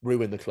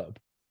ruin the club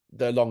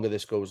the longer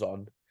this goes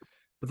on.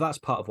 But that's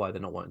part of why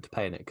they're not wanting to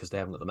pay in it, because they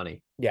haven't got the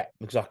money. Yeah,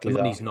 exactly. The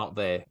money's not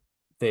there.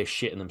 They're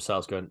shitting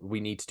themselves, going, we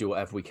need to do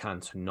whatever we can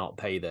to not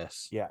pay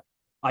this. Yeah.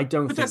 I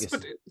don't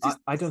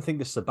think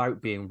this is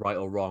about being right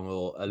or wrong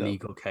or a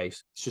legal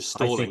case. It's just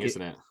stalling,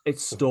 isn't it?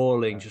 It's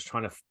stalling, just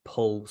trying to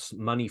pull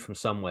money from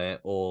somewhere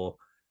or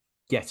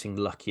getting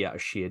lucky out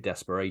of sheer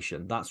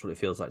desperation. That's what it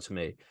feels like to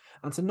me.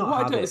 And to not what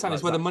have I don't understand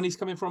is where that, the money's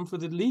coming from for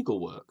the legal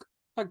work.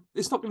 Like,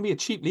 it's not going to be a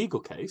cheap legal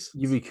case.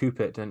 You recoup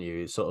it, don't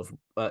you? It's sort of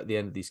at the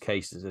end of these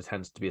cases, there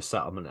tends to be a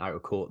settlement out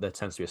of court. There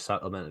tends to be a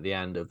settlement at the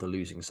end of the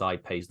losing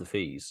side pays the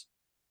fees.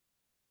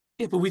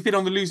 Yeah, but we've been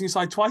on the losing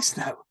side twice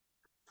now.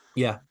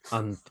 Yeah,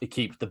 and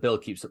the bill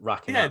keeps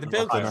racking up. Yeah, the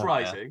bill keeps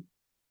rising.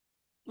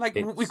 Like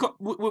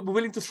we're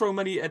willing to throw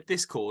money at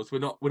this cause. We're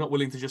not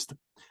willing to just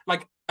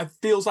like. It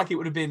feels like it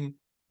would have been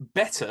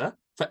better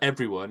for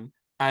everyone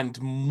and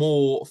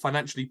more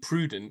financially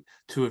prudent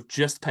to have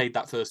just paid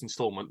that first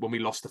installment when we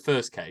lost the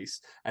first case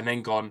and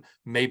then gone,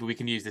 maybe we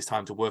can use this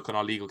time to work on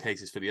our legal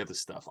cases for the other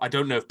stuff. I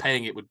don't know if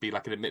paying it would be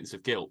like an admittance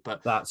of guilt,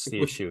 but that's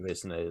the issue,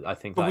 isn't it? I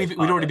think but we'd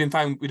already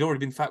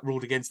been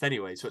ruled against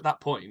anyway. So at that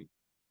point,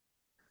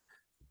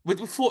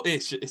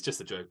 it's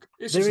just a joke.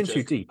 They're in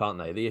too deep, aren't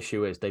they? The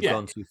issue is they've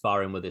gone too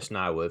far in with this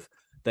now.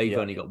 They've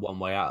only got one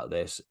way out of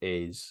this,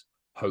 is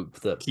hope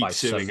that keep by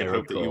suing some and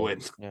hope that you win.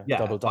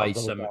 Double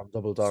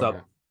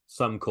down.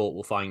 Some court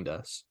will find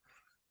us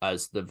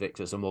as the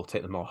victors, and we'll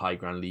take the more high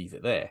ground, leave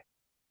it there.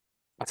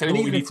 I tell you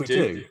what we need to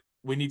do.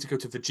 We need to go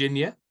to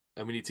Virginia,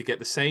 and we need to get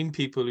the same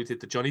people who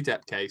did the Johnny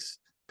Depp case,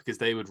 because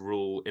they would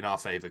rule in our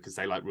favour, because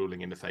they like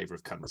ruling in the favour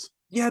of cunts.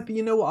 Yeah, but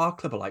you know what our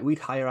club are like? We'd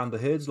hire Amber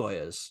Heard's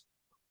lawyers.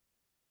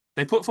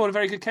 They put forward a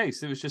very good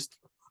case. It was just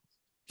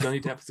Johnny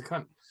Depp's a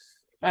cunt.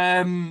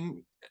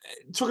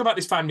 Talk about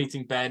this fan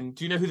meeting, Ben.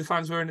 Do you know who the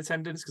fans were in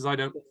attendance? Because I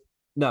don't.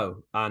 No,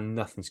 and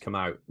nothing's come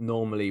out.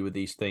 Normally with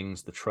these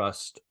things, the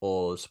trust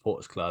or the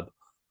supporters club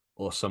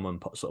or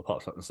someone sort of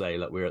pops up and say,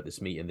 look, we're at this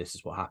meeting, this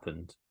is what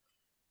happened.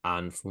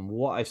 And from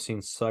what I've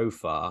seen so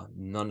far,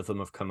 none of them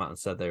have come out and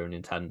said they were in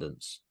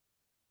attendance,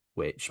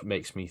 which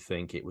makes me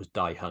think it was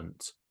Die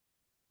Hunt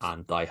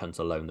and Die Hunt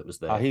alone that was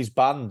there. He's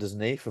banned, isn't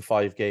he, for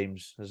 5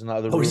 games? Isn't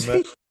that the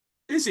rumour?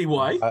 Is he?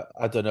 Why?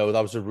 I don't know.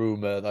 That was a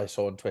rumour that I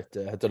saw on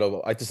Twitter. I don't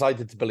know. I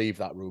decided to believe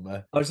that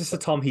rumour. Oh, is this a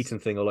Tom Heaton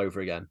thing all over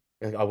again?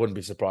 I wouldn't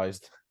be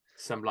surprised.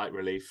 Some light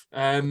relief.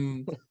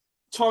 Tom,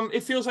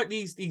 it feels like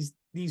these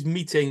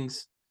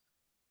meetings,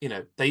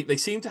 they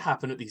seem to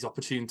happen at these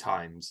opportune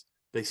times.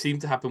 They seem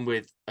to happen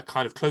with a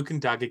kind of cloak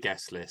and dagger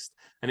guest list.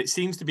 And it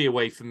seems to be a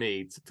way for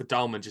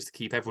Dalman just to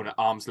keep everyone at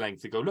arm's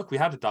length to go, look, we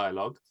had a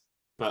dialogue,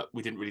 but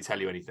we didn't really tell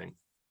you anything.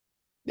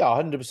 Yeah,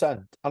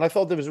 100%. And I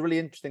thought there was a really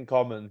interesting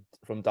comment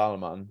from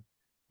Dalman,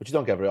 which you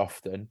don't get very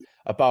often,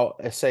 about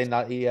saying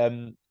that he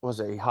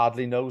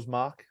hardly knows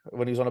Mark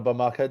when he was on about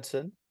Mark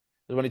Hudson.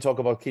 When he talked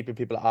about keeping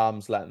people at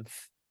arm's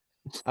length.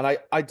 And I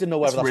didn't know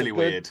whether that's really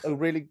weird.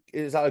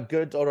 Is that a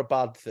good or a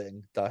bad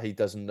thing that he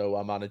doesn't know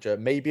our manager?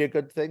 Maybe a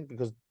good thing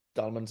because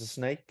Dalman's a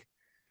snake.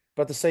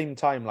 But at the same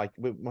time, I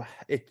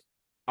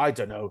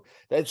don't know.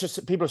 It's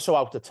just people are so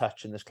out of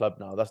touch in this club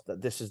now.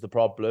 This is the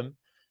problem.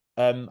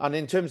 And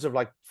in terms of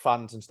like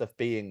fans and stuff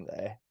being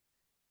there,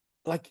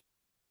 like,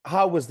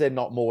 how was there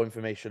not more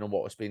information on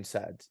what was being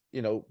said?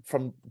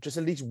 From just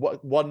at least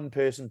one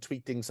person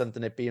tweeting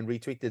something, it being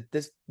retweeted.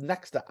 There's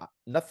next to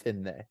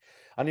nothing there.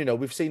 And,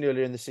 we've seen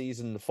earlier in the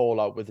season the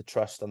fallout with the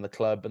trust and the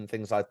club and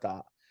things like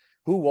that.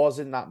 Who was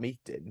in that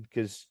meeting?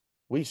 Because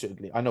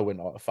I know we're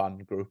not a fan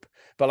group,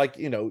 but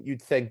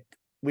you'd think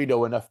we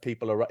know enough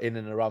people are in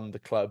and around the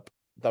club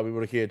that we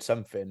would have heard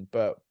something,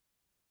 but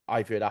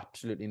I've heard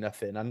absolutely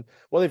nothing. And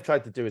what they've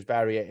tried to do is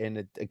bury it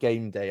in a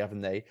game day, haven't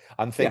they?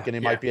 I'm thinking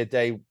it might be a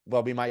day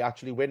where we might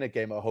actually win a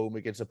game at home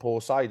against a poor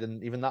side,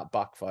 and even that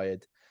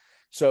backfired.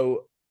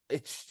 So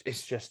it's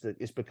just that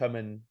it's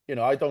becoming,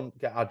 I don't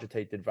get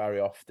agitated very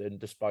often,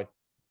 despite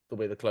the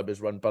way the club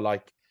is run.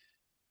 But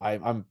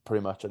I'm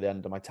pretty much at the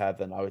end of my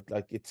tether now.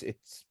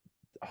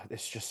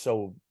 It's just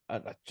so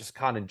I just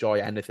can't enjoy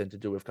anything to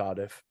do with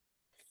Cardiff.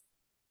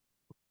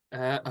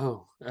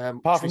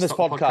 Apart from this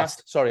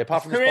podcast. Sorry,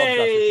 apart from this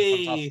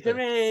podcast.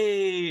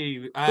 Hooray!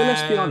 Well,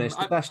 let's be honest,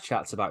 the best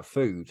chat's about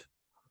food.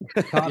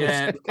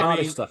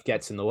 Cardiff stuff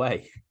gets in the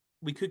way.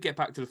 We could get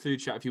back to the food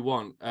chat if you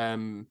want.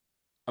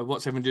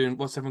 What's everyone doing?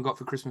 What's everyone got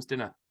for Christmas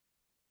dinner?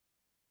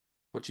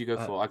 What do you go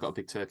for? I got a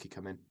big turkey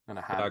coming and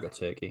a ham. I got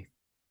turkey.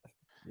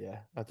 Yeah,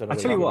 I don't know. I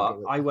tell you what,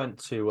 I went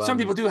to. Some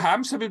people do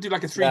ham. Some people do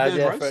like a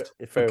 3-bird roast.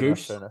 A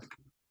goose.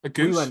 A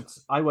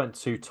goose. I went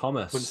to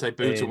Thomas. Wouldn't say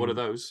boot or one of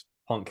those.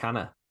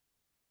 Pontcanna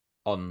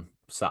on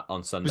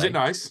Sunday. Was it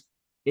nice?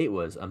 It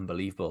was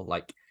unbelievable.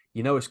 Like,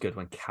 You know it's good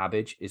when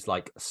cabbage is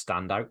like a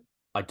standout.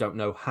 I don't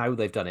know how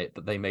they've done it,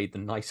 but they made the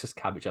nicest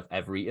cabbage I've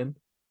ever eaten.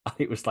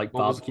 It was like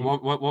barbecue.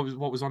 What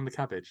was on the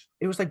cabbage?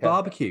 It was like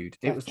barbecued.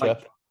 It was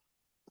like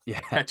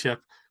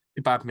ketchup,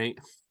 bad meat.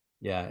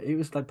 Yeah, it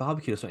was like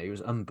barbecue or something. It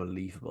was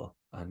unbelievable.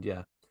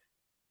 And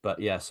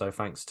so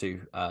thanks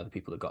to the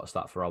people that got us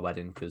that for our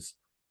wedding, because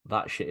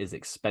that shit is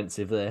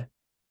expensive there.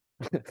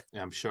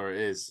 Yeah, I'm sure it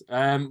is.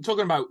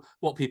 Talking about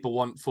what people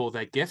want for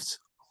their gifts.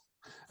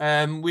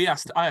 I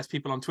asked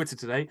people on Twitter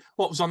today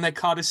what was on their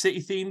Cardiff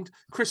City themed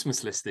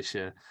Christmas list this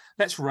year.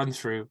 Let's run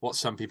through what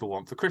some people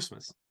want for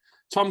Christmas.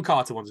 Tom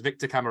Carter wants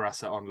Victor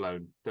Camarasa on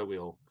loan. Don't we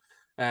all?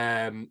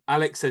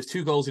 Alex says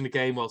 2 goals in the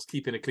game whilst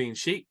keeping a clean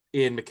sheet.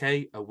 Ian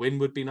McKay, a win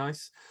would be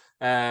nice.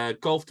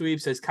 Golf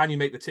Dweeb says, can you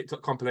make the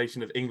TikTok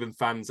compilation of England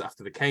fans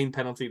after the Kane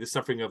penalty? The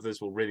suffering of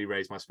others will really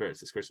raise my spirits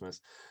this Christmas.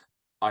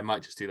 I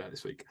might just do that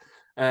this week.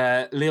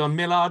 Leon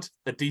Millard,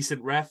 a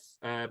decent ref.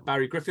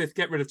 Barry Griffith,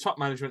 get rid of top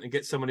management and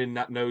get someone in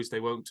that knows they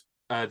won't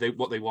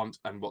what they want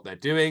and what they're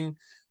doing.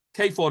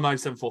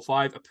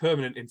 K49745, a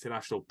permanent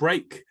international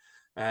break.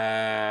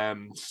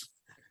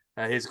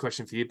 Here's a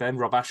question for you, Ben.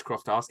 Rob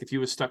Ashcroft asked, if you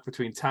were stuck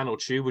between Tan or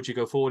Chew, would you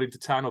go forward into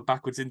Tan or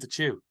backwards into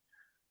Chew?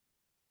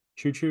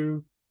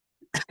 Choo-choo.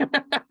 Is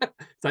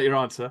that your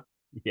answer?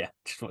 Yeah,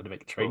 just wanted to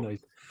make a train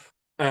noise.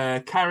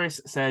 Karis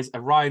says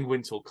a Ryan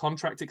Wintle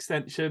contract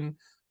extension.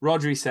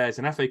 Rodri says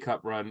an FA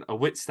Cup run, a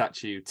Witt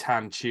statue,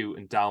 Tan, Chew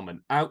and Dalman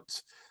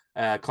out.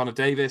 Connor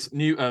Davis,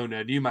 new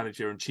owner, new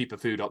manager and cheaper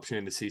food option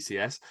in the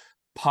CCS.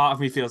 Part of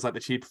me feels like the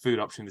cheaper food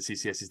option in the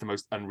CCS is the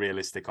most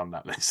unrealistic on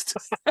that list.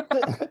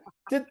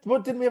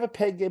 Didn't we have a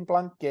pig in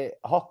blanket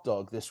hot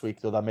dog this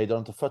week, though, that made it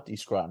onto footy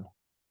scran?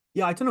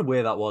 Yeah, I don't know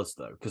where that was,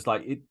 though, because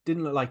it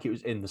didn't look like it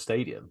was in the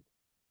stadium.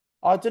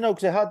 I don't know,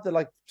 because it had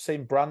the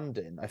same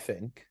branding, I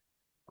think.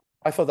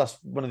 I thought that's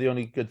one of the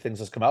only good things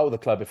that's come out of the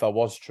club, if that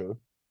was true.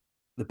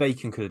 The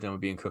bacon could have done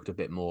with being cooked a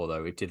bit more,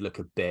 though. It did look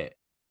a bit...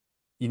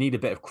 You need a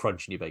bit of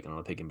crunch in your bacon on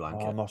a pig in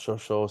blanket. I'm not so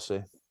sure, see.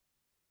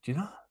 Do you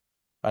know?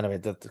 Anyway,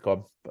 go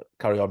on.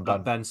 Carry on,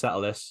 Ben. Ben,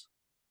 settle this.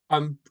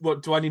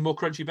 What do I need more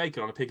crunchy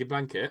bacon on a pig in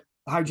blanket?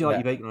 How do you like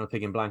your bacon on a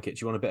pig in blanket?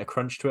 Do you want a bit of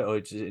crunch to it, or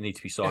does it need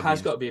to be soggy? It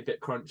has got to be a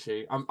bit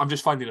crunchy. I'm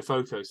just finding a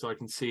photo so I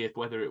can see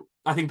whether it...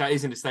 I think that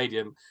is in the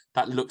stadium.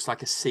 That looks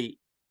like a seat.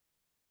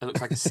 It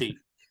looks like a seat.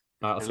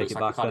 Right, I'll take it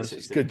back then.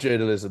 It's good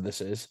journalism, this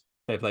is.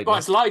 Oh,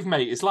 it's live,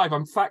 mate. It's live.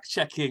 I'm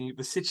fact-checking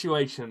the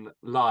situation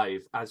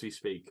live as we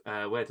speak.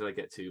 Where did I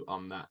get to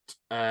on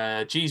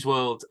that? G's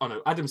World. Oh,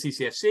 no. Adam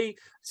CCFC,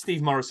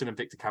 Steve Morrison and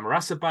Victor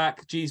Camarasa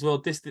back. G's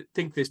World.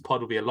 Think this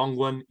pod will be a long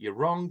one. You're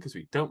wrong, because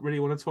we don't really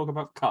want to talk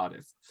about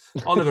Cardiff.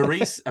 Oliver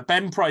Rees, a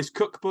Ben Price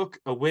cookbook,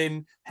 a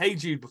win. Hey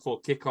Jude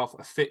before kickoff,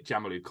 a fit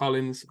Jamalu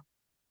Collins.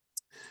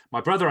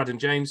 My brother Adam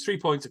James, 3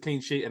 points, a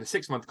clean sheet, and a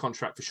 6-month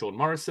contract for Sean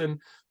Morrison.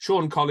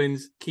 Sean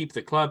Collins, keep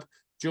the club.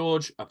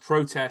 George, a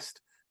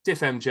protest.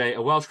 Diff MJ,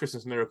 a Welsh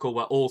Christmas miracle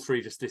where all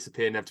 3 just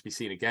disappear, never to be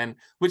seen again.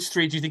 Which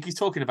 3 do you think he's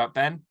talking about,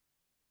 Ben?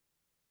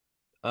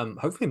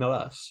 Hopefully not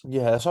us.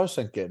 Yeah, that's what I was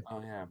thinking.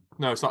 Oh, yeah.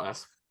 No, it's not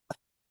us.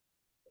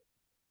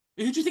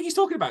 Who do you think he's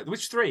talking about?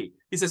 Which 3?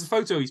 He says a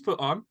photo he's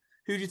put on.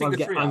 Who do you think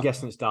the 3 are? I'm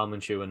guessing it's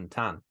Dalman, Chew and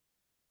Tan.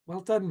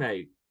 Well done,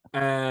 mate.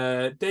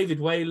 David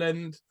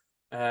Wayland.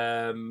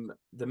 Oh, no,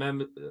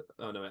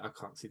 I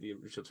can't see the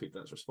original tweet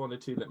that's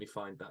responded to. Let me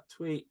find that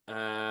tweet.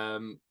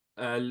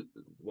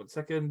 1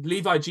 second.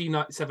 Levi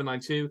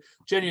G792,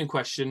 genuine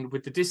question.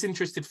 With the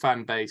disinterested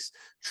fan base,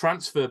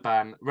 transfer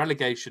ban,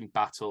 relegation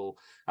battle,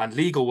 and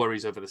legal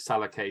worries over the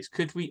Salah case,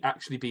 could we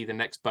actually be the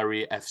next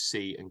Bury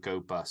FC and go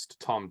bust?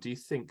 Tom, do you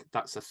think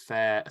that's a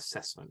fair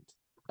assessment?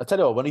 I tell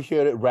you what, when you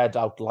hear it read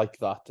out like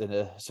that in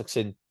a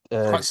succinct,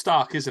 quite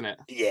stark, isn't it?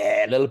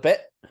 Yeah, a little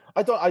bit.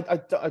 I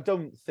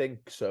don't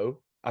think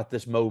so at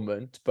this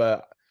moment,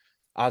 but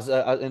as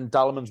in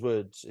Dalman's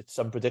words, it's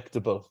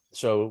unpredictable.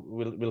 So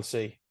we'll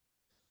see.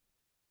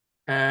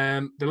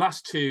 The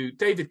last 2,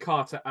 David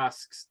Carter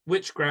asks,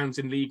 which grounds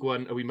in League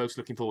One are we most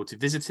looking forward to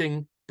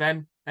visiting?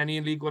 Ben, any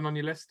in League One on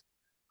your list?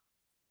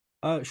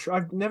 Sure,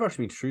 I've never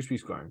actually been to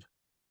Shrewsbury's ground.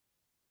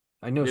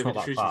 I know it's not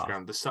that far.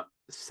 Ground, the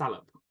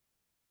Salop.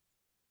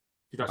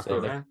 Did I go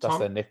there? That's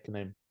their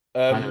nickname.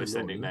 I know it's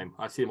their nickname.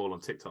 I see them all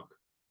on TikTok.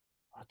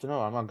 I don't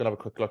know. I'm going to have a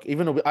quick look.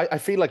 Even though I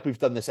feel like we've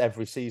done this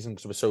every season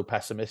because we're so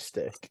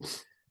pessimistic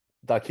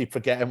that I keep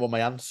forgetting what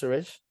my answer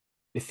is.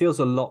 It feels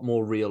a lot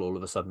more real all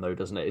of a sudden, though,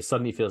 doesn't it? It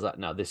suddenly feels like,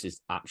 no, this is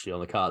actually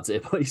on the cards here,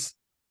 please.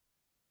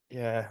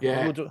 Yeah.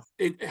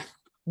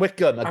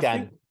 Wickham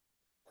again.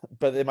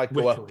 But they might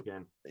go up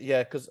again.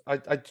 Yeah, because I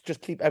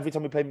just keep, every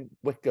time we play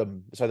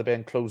Wickham, it's either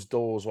behind closed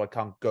doors or I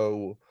can't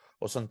go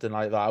or something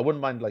like that. I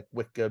wouldn't mind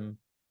Wickham,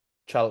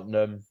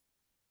 Cheltenham.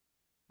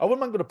 I wouldn't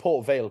mind going to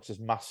Port Vale because it's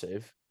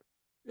massive.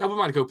 I wouldn't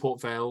mind to go Port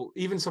Vale,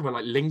 even somewhere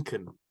like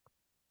Lincoln.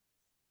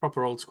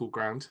 Proper old school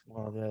ground.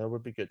 Well, yeah, that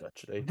would be good,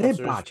 actually. Their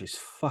badge is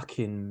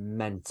fucking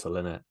mental,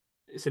 isn't it?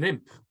 It's an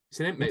imp. It's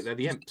an imp, mate. They're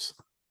the imps.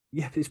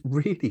 Yeah, but it's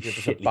really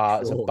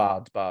shitty. It's a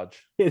bad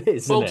badge. It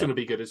is, Bolton would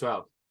be good as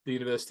well. The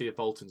University of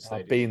Bolton Stadium.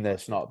 I've been there.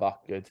 It's not that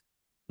good.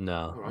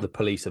 No, right. The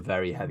police are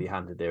very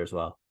heavy-handed there as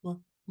well.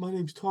 My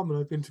name's Tom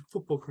and I've been to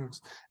football grounds.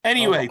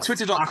 Anyway,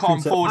 twitter.com/...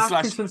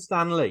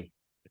 Stanley.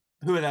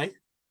 Who are they?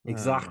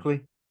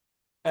 Exactly.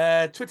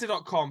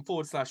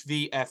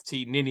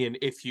 Twitter.com/VFT Ninian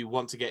if you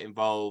want to get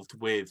involved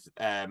with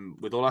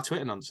all our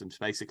Twitter nonsense,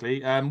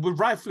 basically. We're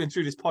rifling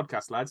through this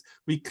podcast, lads.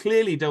 We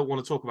clearly don't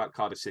want to talk about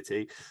Cardiff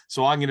City,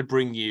 so I'm going to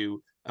bring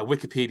you a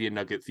Wikipedia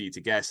nugget for you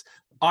to guess.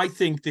 I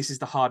think this is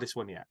the hardest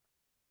one yet.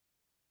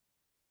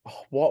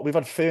 Oh, what? We've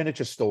had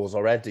furniture stores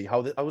already.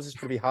 How is this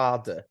going to be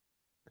harder?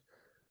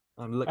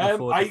 I'm looking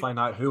forward to find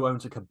out who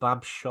owns a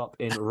kebab shop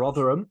in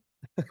Rotherham.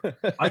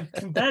 I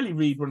can barely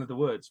read one of the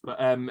words, but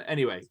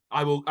anyway,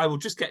 I will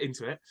just get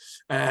into it.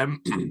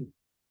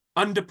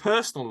 Under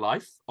personal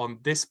life on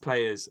this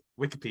player's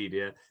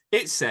Wikipedia,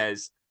 it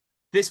says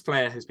this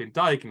player has been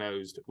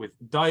diagnosed with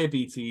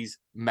diabetes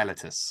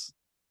mellitus.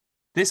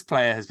 This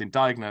player has been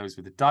diagnosed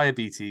with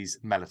diabetes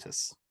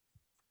mellitus.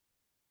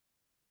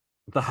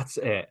 That's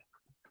it.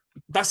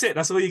 That's it.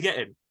 That's all you're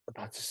getting.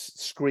 That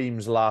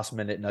screams last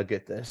minute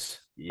nugget. This.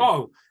 Yeah.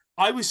 Oh,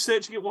 I was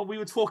searching it while we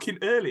were talking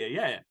earlier.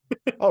 Yeah.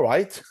 All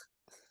right.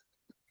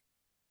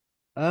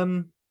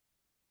 Can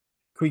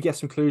we get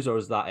some clues, or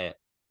is that it?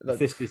 Look,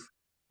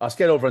 let's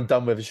get over and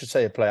done with. I should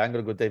say a play. I'm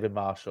going to go David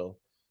Marshall.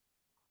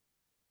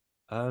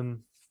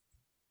 Solomon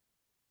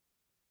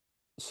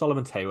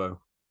Tewo.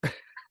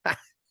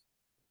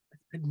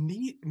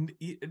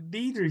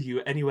 Neither of you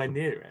are anywhere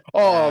near it.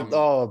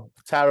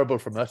 Terrible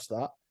from us,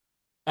 that.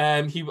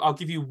 I'll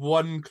give you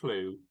one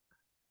clue.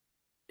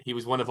 He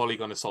was one of Ole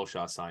Gunnar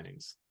Solskjaer's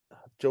signings.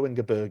 Joe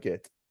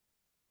Ingebergit.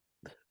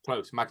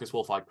 Close. Magnus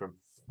Wolff Eikrem.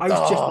 I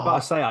was just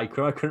about to say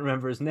Eikrem. I couldn't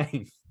remember his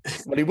name.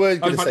 Well, he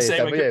weren't going to say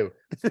it, were you?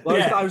 Well,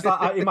 yeah. I was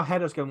like, in my head,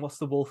 I was going, what's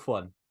the Wolf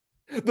one?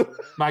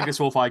 Magnus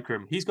Wolff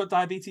Eikrem. He's got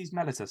diabetes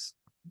mellitus.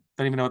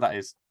 Don't even know what that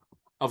is.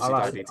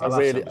 Obviously,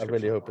 diabetes. I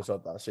really hope it's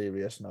not that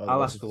serious. No,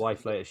 I'll ask the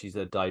wife later. She's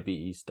a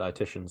diabetes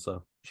dietitian,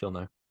 so she'll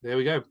know. There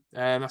we go.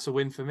 That's a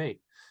win for me,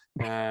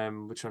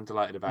 which I'm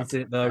delighted about. Is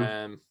it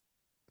though?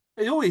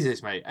 It always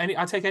is, mate.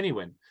 I take any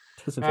win.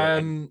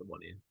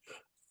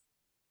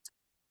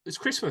 It's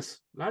Christmas,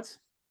 lads.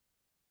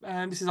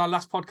 This is our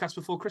last podcast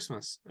before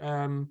Christmas.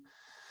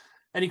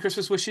 Any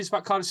Christmas wishes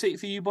about Cardiff City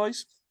for you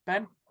boys,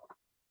 Ben?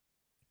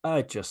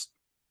 Just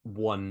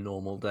one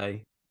normal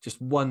day. Just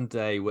one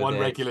day with one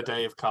regular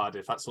day of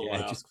Cardiff. That's all I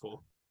ask for.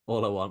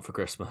 All I want for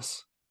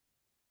Christmas.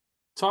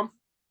 Tom?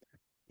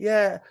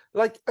 Yeah,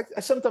 like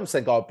I sometimes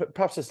think,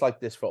 perhaps it's like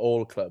this for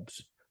all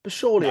clubs, but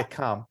surely it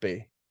can't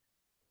be.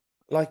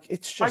 Like,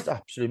 it's just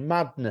absolute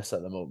madness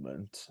at the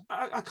moment.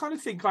 I kind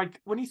of think,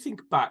 like, when you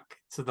think back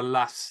to the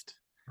last,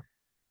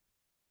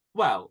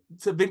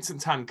 to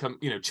Vincent Tan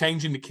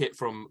changing the kit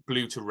from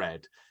blue to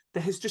red,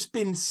 there has just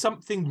been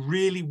something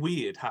really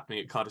weird happening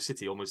at Cardiff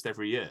City almost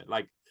every year.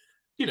 Like,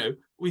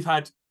 we've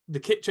had the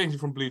kit changing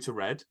from blue to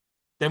red.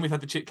 Then we've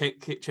had the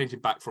kit changing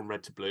back from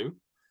red to blue.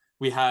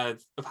 We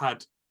have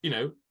had,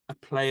 a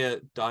player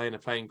die in a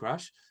plane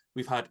crash.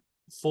 We've had a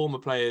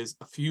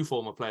few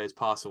former players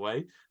pass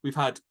away. We've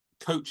had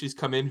coaches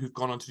come in who've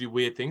gone on to do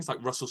weird things,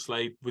 like Russell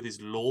Slade with his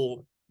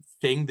law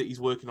thing that he's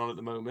working on at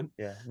the moment.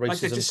 Yeah,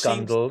 racism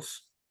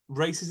scandals.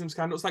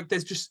 Like,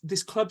 there's just,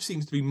 this club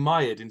seems to be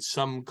mired in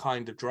some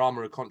kind of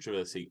drama or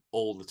controversy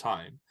all the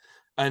time.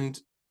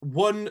 And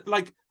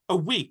a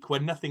week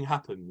when nothing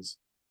happens,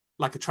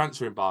 like a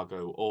transfer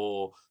embargo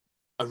or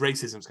a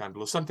racism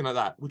scandal or something like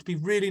that, would be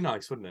really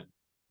nice, wouldn't it?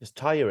 It's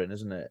tiring,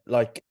 isn't it?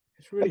 Like,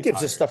 it's really it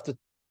gives us stuff to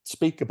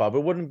speak about,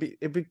 but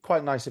it'd be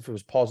quite nice if it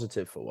was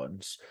positive for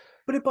once.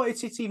 But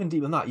it's even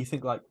deeper than that. You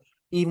think, like,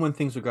 even when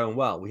things were going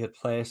well, we had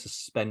players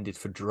suspended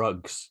for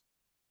drugs.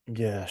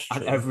 Yeah,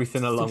 and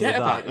everything along with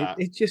that.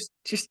 It just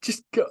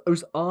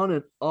goes on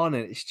and on,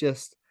 and it's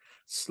just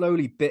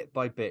slowly, bit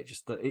by bit,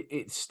 just that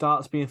it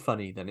starts being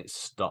funny, then it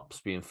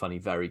stops being funny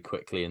very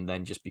quickly, and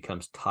then just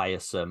becomes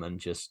tiresome, and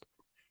just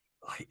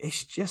like,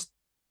 it's just,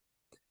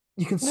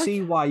 you can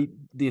see why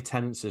the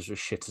attendances are as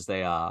shit as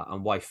they are,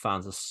 and why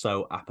fans are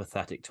so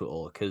apathetic to it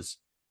all, because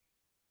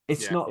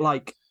it's not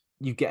like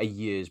you get a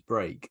year's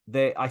break.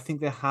 I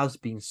think there has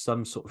been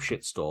some sort of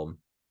shitstorm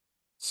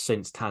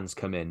since Tan's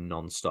come in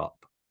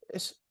non-stop.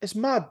 It's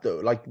mad though.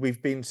 Like,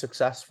 we've been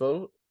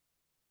successful,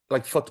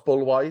 like,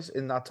 football wise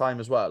in that time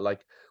as well.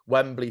 Like,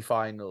 Wembley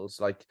finals,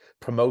 like,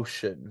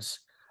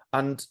 promotions,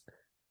 and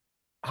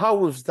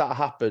how has that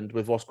happened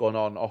with what's going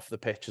on off the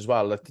pitch as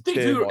well? Like,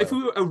 if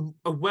we were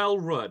a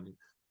well-run,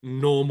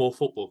 normal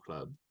football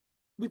club,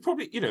 we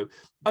probably,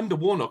 under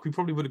Warnock, we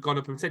probably would have gone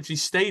up and potentially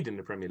stayed in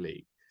the Premier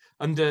League.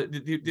 Under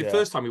the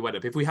first time we went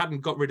up, if we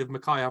hadn't got rid of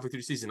Mackay halfway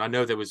through the season, I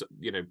know there was,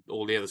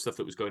 all the other stuff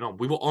that was going on.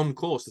 We were on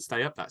course to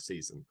stay up that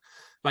season.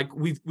 Like,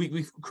 we've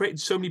created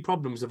so many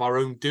problems of our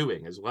own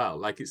doing as well.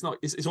 Like, it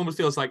almost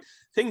feels like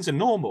things are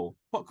normal.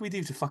 What can we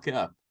do to fuck it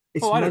up?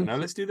 I don't know.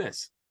 Let's do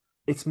this.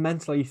 It's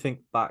mental. You think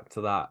back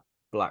to that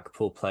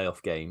Blackpool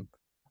playoff game,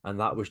 and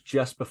that was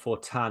just before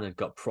Tan had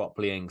got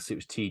properly in, because it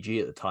was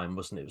TG at the time,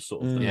 wasn't it? It was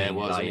sort of it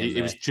was.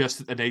 It was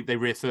just they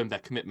reaffirmed their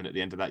commitment at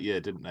the end of that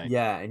year, didn't they?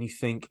 Yeah, and you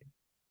think,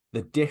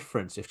 the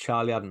difference if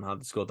Charlie Adam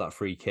had scored that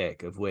free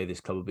kick of where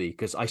this club would be.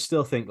 Because I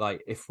still think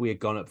like if we had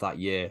gone up that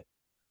year,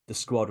 the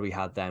squad we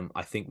had then,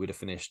 I think we'd have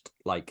finished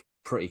like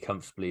pretty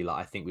comfortably. Like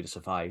I think we'd have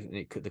survived,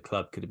 and the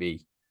club could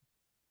be.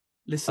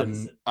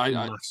 Listen,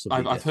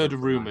 I've heard a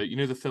rumor. You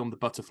know the film The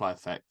Butterfly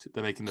Effect?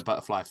 They're making The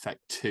Butterfly Effect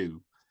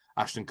 2.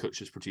 Ashton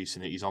Kutcher's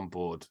producing it. He's on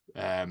board.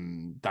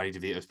 Danny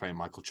DeVito's playing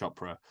Michael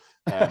Chopra.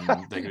 They're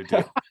going to do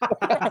it.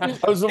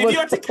 If you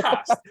had to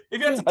cast,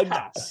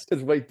 I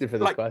was waiting for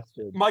the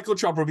question. Michael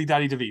Chopra would be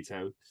Danny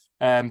DeVito.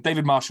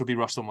 David Marshall would be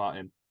Russell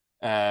Martin.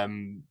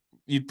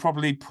 You'd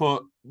probably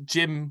put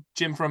Jim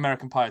from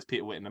American Pie as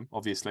Peter Whittingham,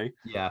 obviously.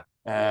 Yeah.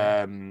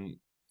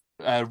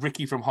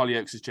 Ricky from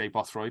Hollyoaks as Jay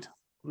Bothroyd.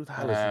 Who the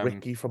hell is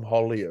Ricky from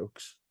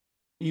Hollyoaks?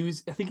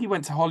 I think he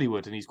went to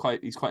Hollywood, and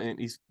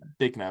he's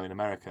big now in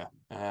America.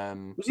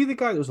 Was he the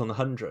guy that was on the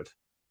 100?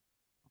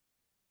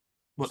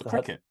 What, the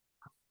cricket?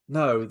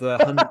 No, the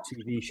 100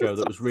 TV show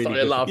that was really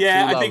good.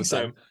 I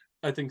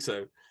think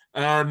so.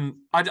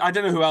 I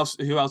don't know who else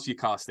you're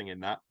casting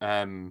in that.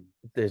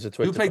 There's a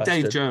Twitter who played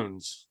question. Dave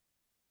Jones?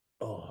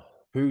 Oh,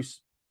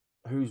 who's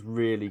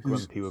really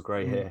grumpy with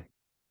grey hair?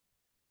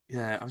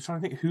 Yeah, I was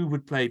trying to think who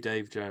would play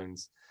Dave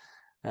Jones.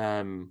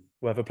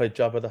 Whoever played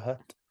Jabba the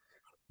Hutt.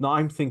 No,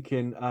 I'm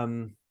thinking,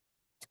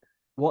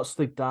 what's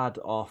the dad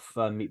off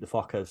Meet the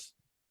Fockers?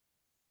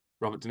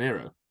 Robert De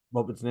Niro.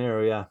 Robert De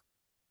Niro, yeah.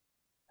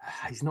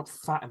 He's not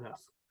fat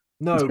enough.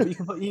 No, but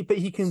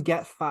he can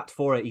get fat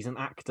for it. He's an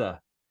actor.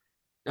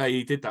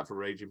 He did that for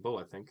Raging Bull,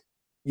 I think.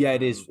 Yeah,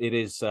 it is. It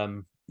is.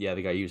 The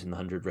guy using the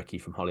 100, Ricky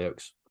from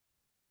Hollyoaks.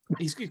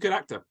 He's a good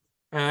actor.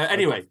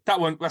 Anyway,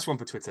 that's one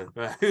for Twitter.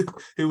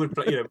 Who would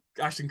play?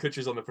 Ashton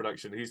Kutcher's on the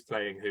production. Who's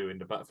playing who in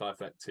the Butterfly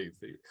Effect 2?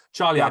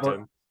 Charlie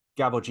Adam.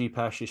 Gabor G.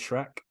 Persh's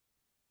Shrek.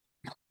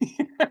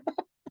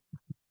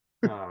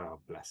 Oh,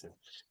 bless him.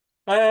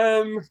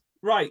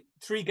 Right,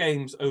 3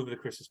 games over the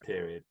Christmas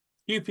period.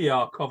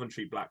 QPR,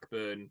 Coventry,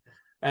 Blackburn.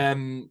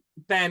 Ben,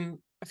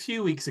 a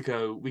few weeks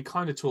ago, we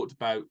kind of talked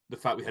about the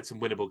fact we had some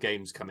winnable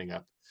games coming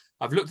up.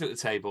 I've looked at the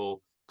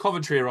table.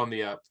 Coventry are on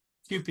the up.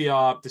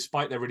 QPR,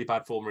 despite their really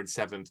bad form, are in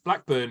 7th.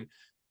 Blackburn,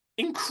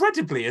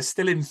 incredibly, are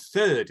still in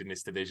 3rd in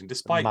this division,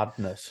 despite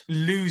madness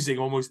losing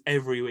almost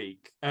every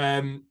week.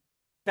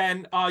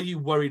 Ben, are you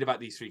worried about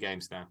these 3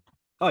 games now?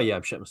 Oh, yeah,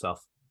 I'm shit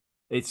myself.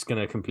 It's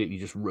going to completely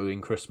just ruin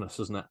Christmas,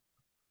 isn't it?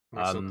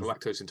 That's not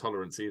lactose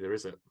intolerance either,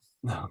 is it?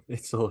 No,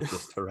 it's all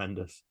just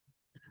horrendous.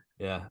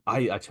 Yeah,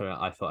 I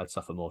thought I'd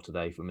suffer more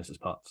today for Mrs.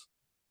 Potts.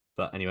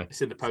 But anyway.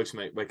 It's in the post,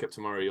 mate. Wake up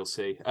tomorrow, you'll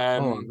see.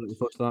 I'm looking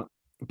forward to that.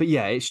 But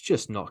yeah, it's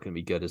just not going to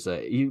be good, is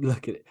it? You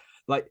look at it,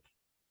 like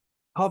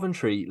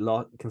Coventry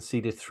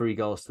conceded 3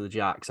 goals to the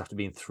Jacks after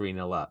being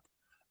 3-0 up,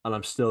 and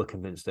I'm still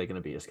convinced they're going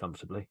to beat us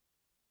comfortably.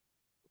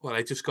 Well,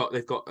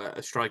 they've got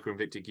a striker in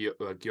Victor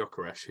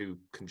Gyökeres who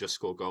can just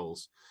score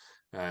goals,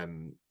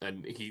 and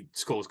he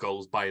scores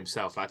goals by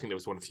himself. I think there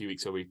was one a few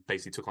weeks ago where he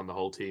basically took on the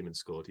whole team and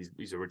scored.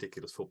 He's a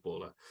ridiculous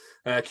footballer.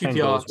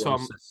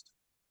 QPR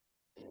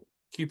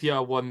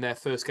won their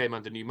first game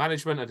under new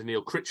management under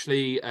Neil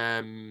Critchley.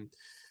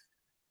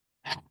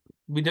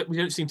 We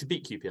don't seem to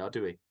beat QPR,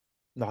 do we?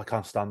 No, I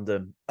can't stand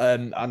them.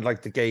 And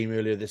like the game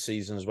earlier this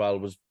season as well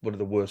was one of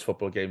the worst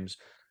football games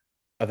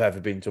I've ever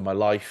been to in my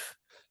life.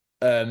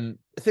 The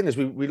thing is,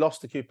 we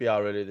lost to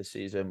QPR earlier this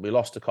season. We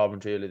lost to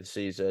Coventry earlier this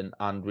season,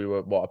 and we were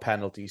a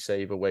penalty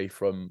save away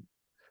from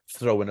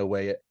throwing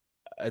away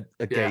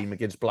a game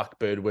against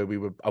Blackburn where we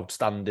were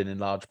outstanding in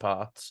large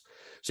parts.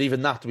 So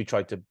even that we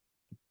tried to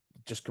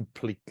just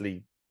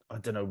completely,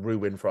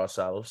 ruin for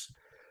ourselves.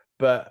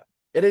 But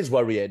it is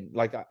worrying.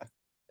 Like,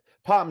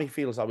 part of me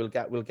feels like we'll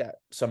get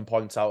some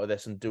points out of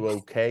this and do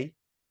okay.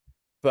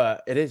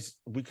 But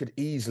we could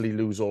easily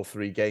lose all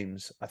 3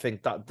 games. I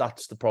think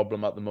that's the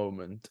problem at the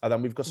moment. And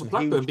then we've got some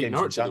huge games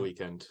Norwich at the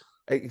weekend.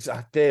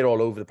 Exactly, they're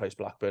all over the place.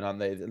 Blackburn, aren't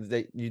they?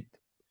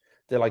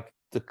 They're like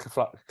the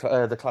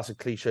classic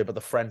cliche, but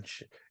the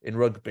French in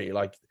rugby,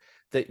 like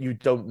that you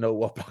don't know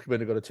what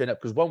Blackburn are going to turn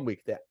up because one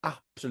week they're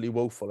absolutely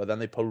woeful, and then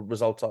they pull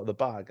results out of the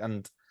bag.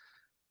 And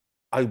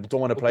I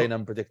don't want to play an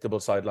unpredictable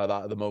side like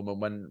that at the moment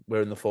when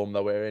we're in the form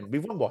that we're in.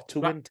 We've won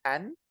 2 in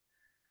 10.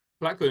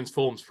 Blackburn's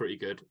form's pretty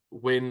good.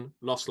 Win,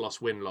 loss,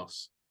 win,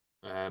 loss.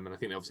 And I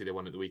think obviously they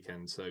won at the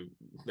weekend. So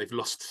they've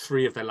lost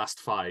 3 of their last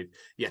 5,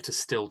 yet are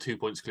still 2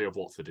 points clear of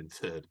Watford in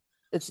 3rd.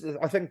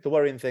 I think the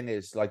worrying thing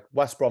is like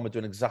West Brom are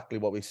doing exactly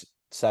what we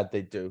said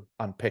they'd do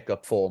and pick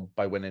up form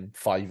by winning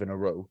 5 in a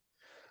row.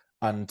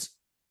 And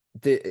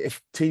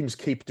if teams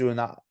keep doing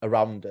that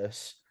around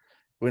us,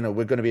 we're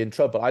going to be in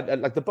trouble.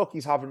 Like the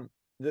bookies haven't.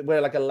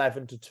 We're like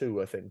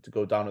 11-2, I think, to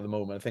go down at the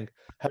moment. I think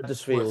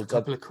Huddersfield. A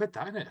couple of quid,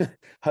 that, isn't it?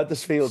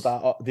 Huddersfield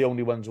are the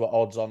only ones who are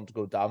odds on to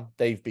go down.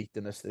 They've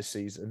beaten us this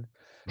season.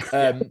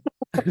 I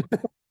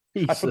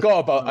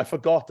forgot about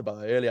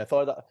that earlier. I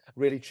thought I'd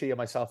really cheer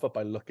myself up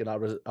by looking at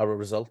our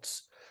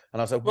results,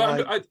 and I was like,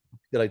 "Why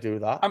did I do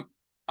that?"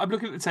 I'm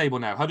looking at the table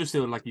now.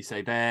 Huddersfield, like you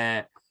say,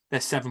 they're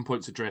 7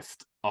 points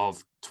adrift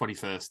of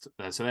 21st.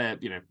 So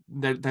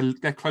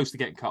they're close to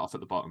getting cut off at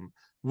the bottom.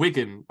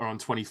 Wigan are on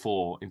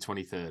 24 in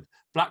 23rd.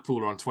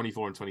 Blackpool are on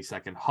 24 and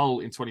 22nd.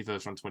 Hull in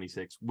 21st are on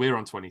 26. We're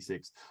on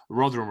 26.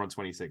 Rotherham are on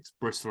 26.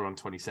 Bristol are on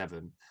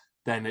 27.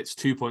 Then it's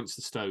 2 points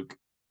to Stoke.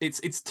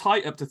 It's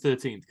tight up to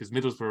 13th because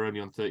Middlesbrough are only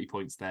on 30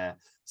 points there.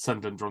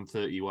 Sunderland are on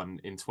 31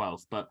 in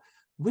 12th. But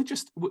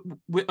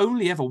we're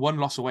only ever one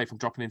loss away from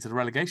dropping into the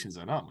relegation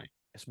zone, aren't we?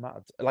 It's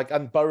mad. Like,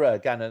 and Borough,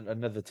 again,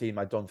 another team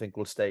I don't think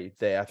will stay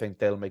there. I think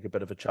they'll make a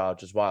bit of a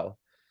charge as well.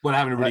 Well,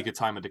 having a really good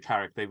time under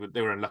Carrick. They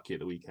were unlucky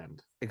at the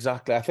weekend.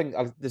 Exactly. I think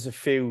there's a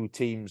few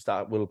teams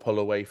that will pull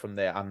away from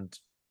there, and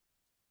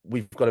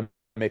we've got to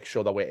make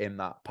sure that we're in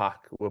that pack.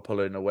 We're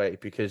pulling away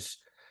because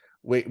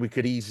we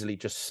could easily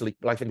just sleep.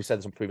 Like I think we said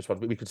this on previous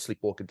ones, we could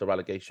sleepwalk into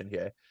relegation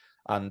here.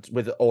 And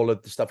with all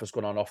of the stuff that's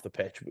going on off the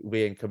pitch,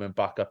 we ain't coming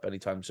back up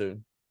anytime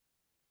soon.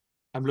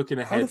 I'm looking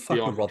ahead. How the fuck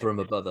are Rotherham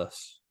above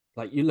us?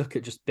 Like, you look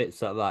at just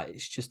bits like that,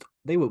 it's just,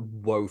 they were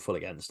woeful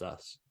against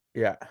us.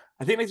 Yeah.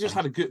 I think they just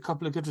had a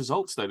couple of good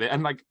results, though.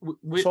 And, like,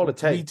 that's all it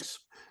takes.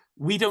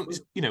 We don't,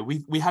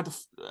 we had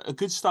a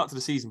good start to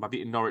the season by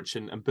beating Norwich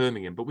and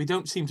Birmingham, but we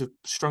don't seem to have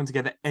strung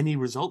together any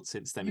results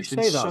since then. It's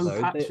been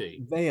so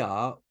patchy. They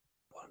are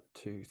 1,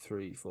 2,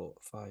 3, 4,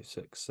 5,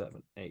 6,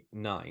 7, 8,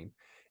 9.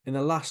 In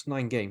the last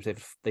 9 games,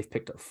 they've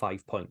picked up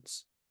 5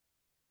 points.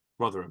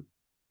 Rotherham.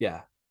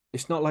 Yeah.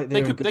 It's not like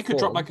they could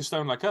drop like a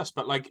stone like us,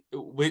 but like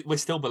we're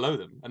still below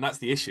them, and that's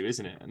the issue,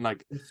 isn't it? And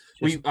like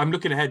I'm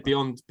looking ahead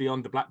beyond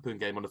the Blackburn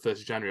game on the 1st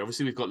of January.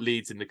 Obviously, we've got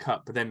Leeds in the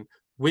cup, but then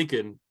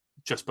Wigan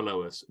just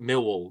below us,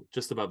 Millwall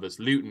just above us,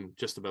 Luton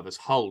just above us,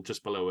 Hull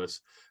just below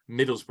us,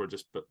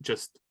 Middlesbrough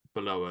just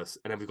below us,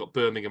 and then we've got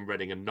Birmingham,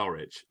 Reading, and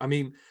Norwich. I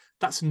mean,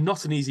 that's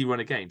not an easy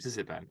run of games, is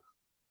it, Ben?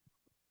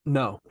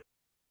 No,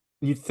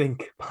 you'd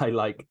think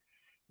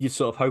you'd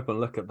sort of hope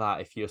and look at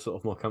that if you're sort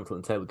of more comfortable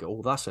in the table. Go,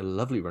 oh, that's a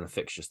lovely run of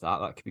fixtures.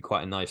 That could be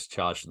quite a nice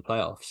charge to the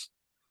playoffs.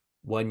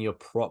 When you're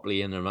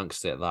properly in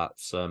amongst it,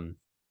 that's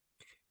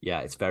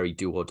it's very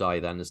do or die.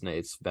 Then, isn't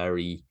it?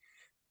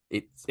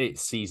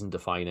 It's season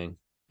defining.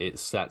 It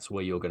sets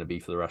where you're going to be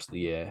for the rest of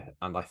the year,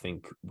 and I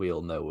think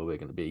we'll know where we're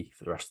going to be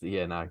for the rest of the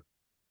year now.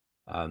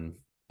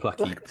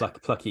 Plucky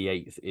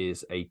 8th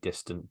is a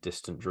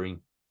distant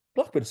dream.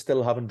 Blackburn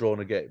still haven't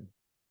drawn a game.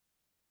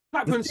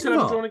 Blackburn still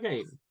haven't drawn a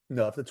game.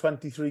 No, after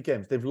 23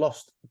 games,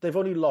 they've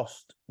only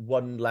lost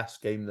 1 less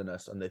game than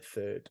us, and they're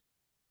 3rd.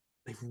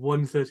 They've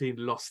won 13,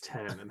 lost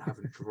 10, and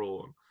haven't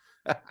drawn.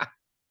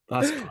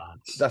 That's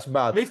class. That's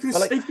mad. They've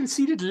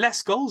conceded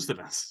less goals than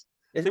us.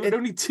 They were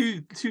only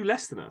two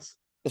less than us.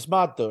 It's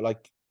mad though.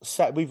 Like,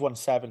 we've won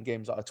 7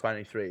 games out of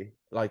 23.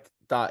 Like,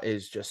 that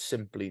is just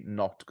simply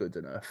not good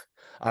enough.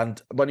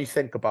 And when you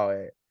think about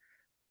it,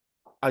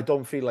 I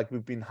don't feel like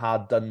we've been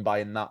hard done by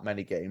in that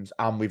many games,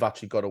 and we've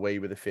actually got away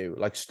with a few.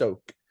 Like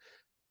Stoke.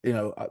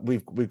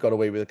 We've got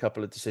away with a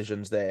couple of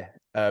decisions there,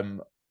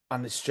 and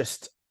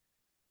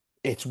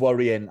it's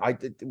worrying.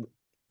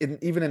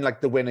 Even in like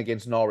the win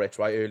against Norwich,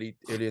 right, early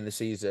in the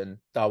season,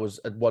 that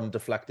was a 1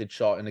 deflected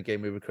shot in a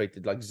game where we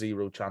created like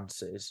 0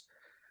 chances.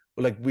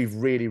 But like, we've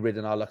really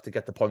ridden our luck to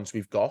get the points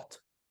we've got,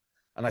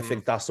 and I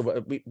think that's the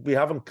way we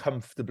haven't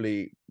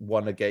comfortably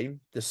won a game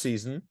this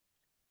season.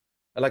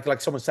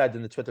 Like someone said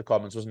in the Twitter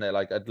comments, wasn't it?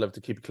 Like, I'd love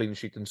to keep a clean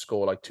sheet and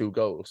score like 2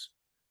 goals,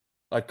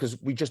 like, because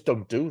we just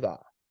don't do that.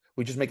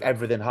 We just make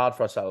everything hard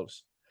for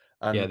ourselves.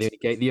 And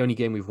the only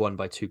game we've won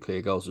by 2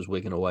 clear goals was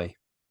Wigan away.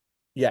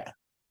 Yeah.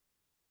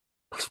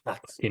 That's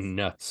fucking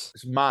nuts.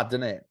 It's mad,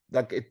 isn't it?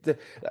 Like,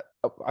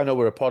 I know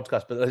we're a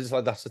podcast, but it's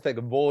like, that's the thing.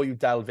 The more you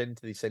delve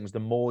into these things, the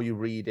more you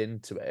read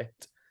into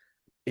it,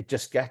 it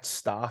just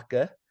gets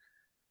starker.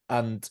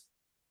 And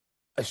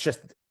it's just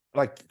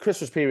like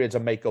Christmas period's a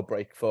make or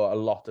break for a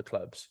lot of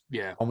clubs.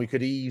 Yeah. And we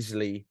could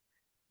easily,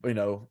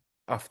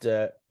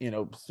 after,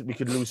 we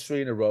could lose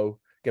 3 in a row,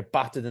 get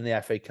battered in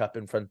the FA Cup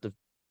in front of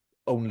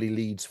only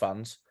Leeds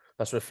fans.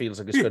 That's what it feels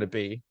like it's going to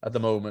be at the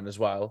moment as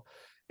well.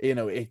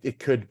 It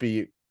could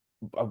be,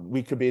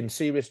 we could be in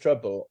serious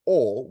trouble,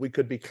 or we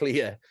could be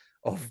clear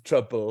of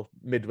trouble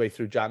midway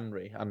through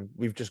January, and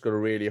we've just got to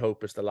really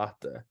hope it's the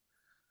latter.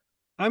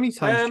 How many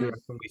times do you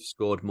reckon we've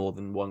scored more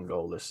than 1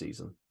 goal this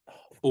season?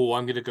 Oh,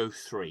 I'm going to go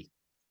 3.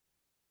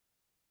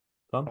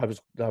 Tom? I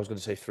was going to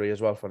say 3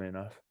 as well, funny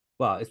enough.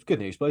 Well, it's good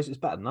news, boys. It's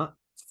better than that.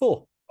 It's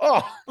 4.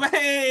 Oh,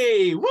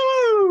 hey,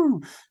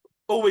 woo!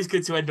 Always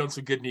good to end on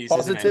some good news.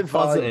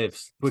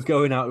 Positives. We're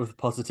going out with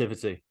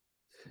positivity.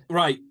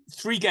 Right,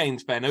 3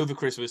 games, Ben, over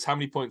Christmas. How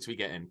many points are we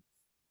getting?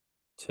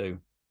 2.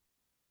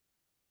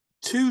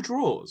 2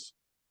 draws.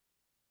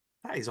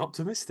 That is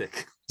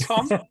optimistic.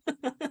 Tom?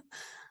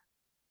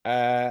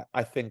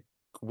 I think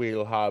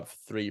we'll have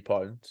 3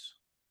 points.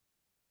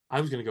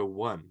 I was going to go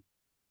 1.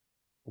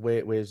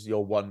 Where's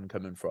your 1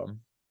 coming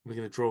from? We're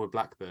going to draw with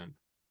Blackburn.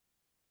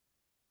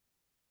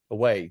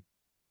 Away.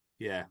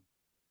 Yeah.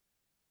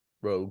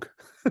 Rogue.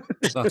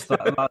 That's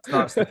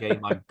the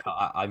game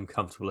I'm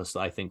comfortable as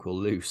I think we'll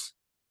lose.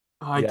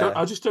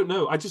 I just don't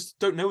know. I just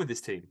don't know with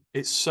this team.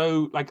 It's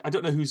so, like, I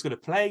don't know who's going to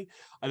play.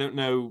 I don't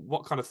know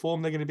what kind of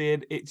form they're going to be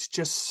in. It's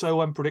just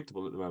so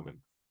unpredictable at the moment.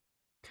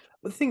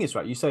 But the thing is,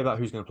 right, you say about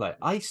who's going to play.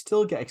 I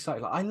still get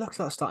excited. Like, I looked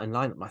at that starting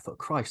lineup and I thought,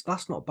 Christ,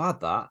 that's not bad,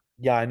 that.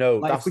 Yeah, I know.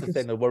 Like, that's the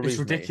thing that worries me. It's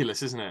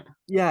ridiculous, me. Isn't it?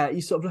 Yeah,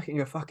 you sort of look at it and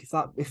go, fuck,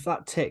 if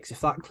that ticks, if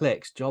that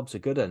clicks, jobs are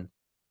good. And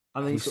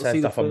then we you sort of said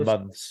see that for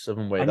months,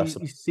 haven't we? And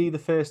you see the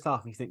first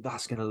half and you think,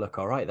 that's going to look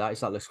all right. That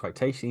looks quite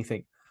tasty. And you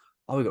think,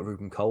 oh, we got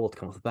Ruben Cole to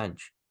come off the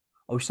bench.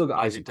 Oh, we still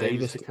got Isaac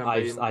Davis to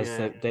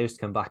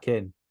come back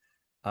in.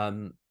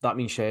 That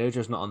means Shea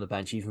Ojo's not on the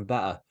bench, even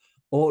better.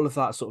 All of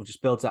that sort of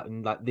just builds up,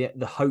 and like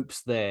the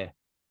hope's there,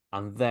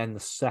 and then the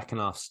second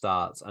half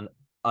starts, and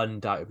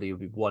undoubtedly we'll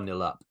be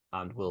 1-0 up,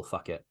 and we'll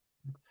fuck it.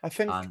 I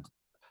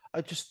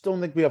just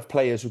don't think we have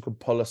players who can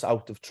pull us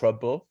out of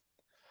trouble.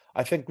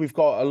 I think we've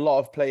got a lot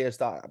of players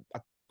that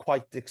are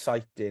quite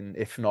exciting,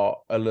 if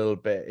not a little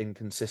bit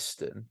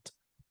inconsistent.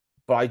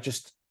 But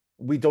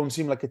we don't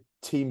seem like a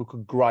team who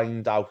could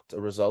grind out a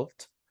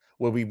result,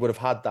 where we would have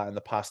had that in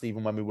the past,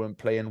 even when we weren't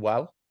playing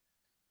well.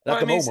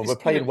 At the moment, we're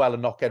playing well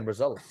and not getting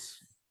results.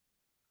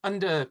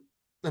 Under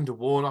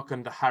Warnock,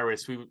 under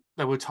Harris,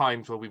 there were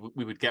times where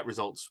we would get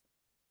results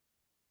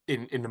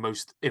in the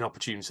most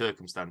inopportune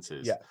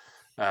circumstances.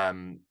 Yeah.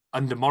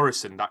 Under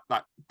Morrison,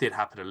 that did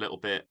happen a little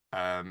bit.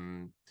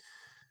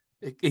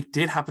 It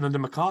did happen under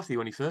McCarthy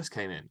when he first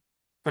came in.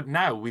 But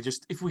now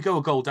if we go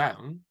a goal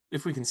down,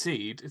 if we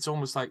concede, it's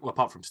almost like, well,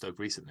 apart from Stoke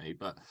recently,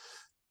 but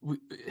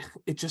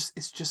it's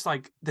just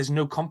like there's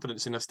no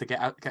confidence in us to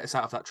get us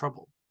out of that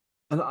trouble.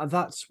 And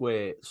that's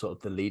where sort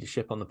of the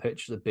leadership on the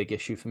pitch is a big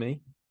issue for me.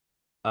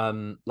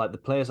 Like the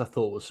players I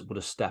thought would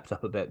have stepped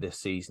up a bit this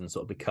season,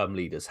 sort of become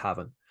leaders,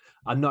 haven't.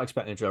 I'm not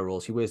expecting Joe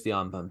Ralls. He wears the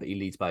armband, but he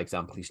leads by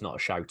example. He's not a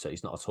shouter.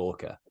 He's not a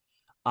talker.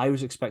 I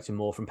was expecting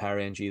more from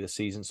Perry Ng this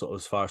season, sort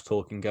of as far as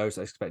talking goes.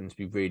 I expect him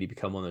to really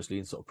become one of those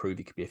leaders, sort of prove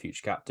he could be a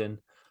future captain.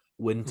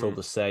 Wintle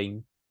the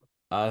same.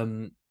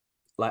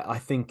 Like I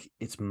think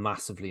it's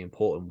massively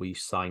important we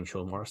sign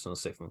Sean Morrison on a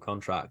 6-month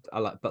contract.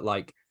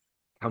 But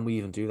can we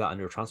even do that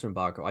under a transfer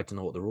embargo? I don't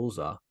know what the rules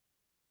are.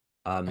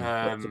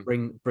 To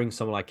bring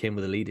someone like him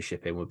with a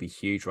leadership in would be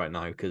huge right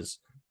now, because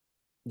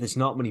there's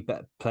not many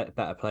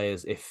better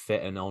players, if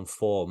fit and on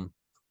form,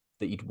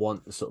 that you'd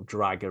want to sort of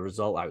drag a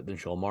result out than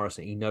Sean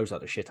Morrison. He knows how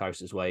to shithouse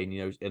his way,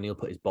 and he'll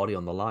put his body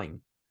on the line.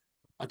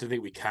 I don't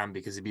think we can,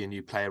 because it'd be a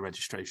new player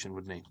registration,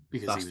 wouldn't he?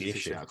 Because that's he was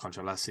officially out of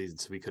contract last season,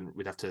 so we wouldn't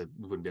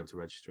be able to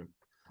register him.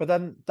 But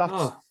then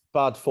that's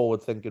bad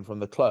forward thinking from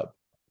the club.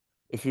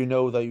 If you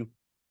know that you're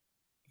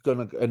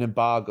gonna an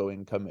embargo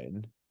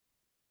incoming,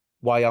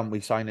 why aren't we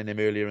signing him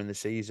earlier in the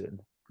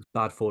season?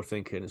 Bad forward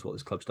thinking is what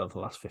this club's done for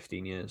the last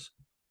 15 years.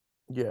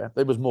 Yeah,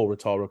 it was more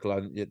rhetorical,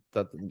 and maybe,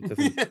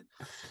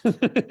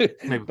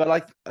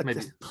 but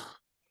maybe.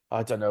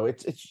 I don't know.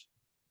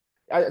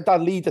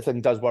 That leader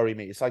thing does worry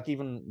me. It's like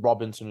even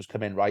Robinson who's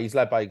come in, right? He's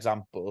led by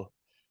example,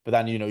 but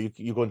then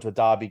you go into a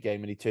derby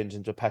game and he turns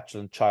into a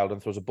petulant child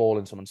and throws a ball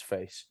in someone's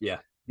face. Yeah,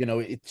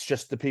 it's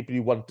just the people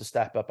you want to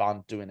step up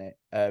aren't doing it.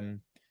 And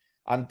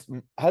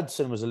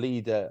Hudson was a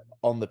leader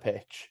on the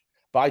pitch,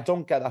 but I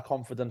don't get that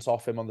confidence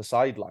off him on the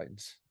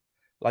sidelines.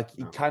 Like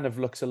he kind of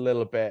looks a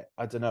little bit,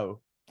 I don't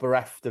know,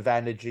 bereft of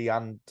energy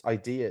and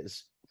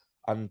ideas.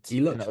 And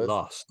he looks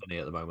lost, doesn't he,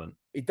 at the moment?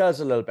 He does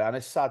a little bit, and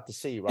it's sad to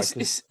see,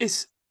 right?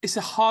 It's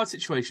a hard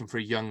situation for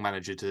a young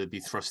manager to be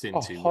thrust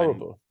into.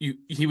 Horrible.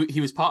 He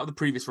was part of the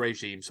previous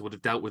regime, so would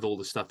have dealt with all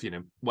the stuff,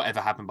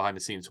 whatever happened behind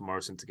the scenes for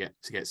Morrison to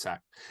get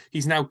sacked.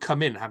 He's now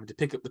come in having to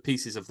pick up the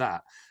pieces of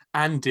that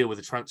and deal with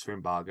the transfer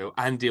embargo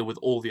and deal with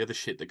all the other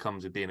shit that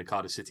comes with being a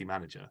Cardiff City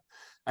manager.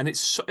 And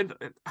it's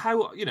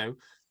how,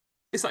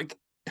 it's like,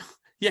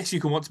 yes,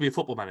 you can want to be a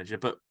football manager,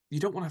 but you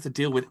don't want to have to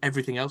deal with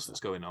everything else that's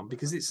going on,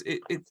 because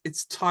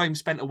it's time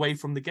spent away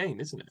from the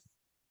game, isn't it?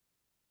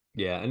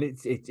 Yeah, and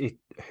it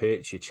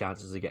hurts your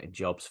chances of getting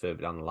jobs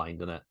further down the line,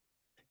 doesn't it?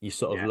 You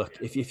sort of look,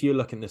 if you're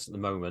looking at this at the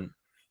moment,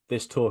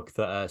 this talk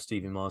that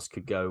Stephen Moss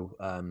could go,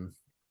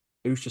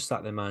 who's just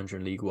sat their manager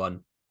in League One?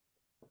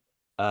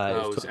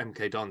 It's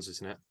MK Dons,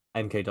 isn't it?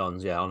 MK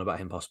Dons, yeah, on about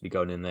him possibly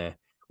going in there,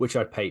 which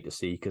I'd pay to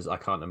see, because I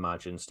can't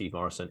imagine Steve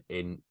Morrison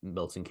in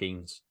Milton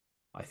Keynes.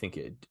 I think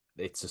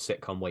it's a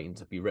sitcom waiting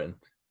to be written.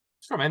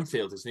 He's from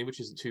Enfield, isn't he?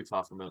 Which isn't too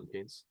far from Milton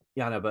Keynes.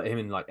 Yeah, I know, but him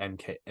in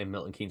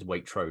Milton Keynes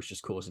Waitrose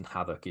just causing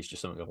havoc is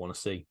just something I want to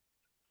see.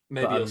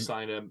 Maybe he'll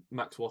sign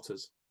Max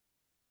Waters.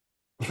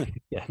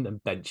 Yeah, and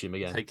then bench him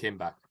again. Take him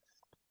back.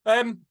 Go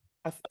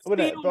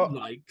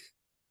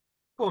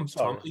on,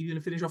 Tom. Are you going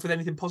to finish off with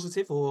anything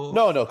positive, or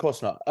no? Of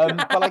course not.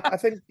 But I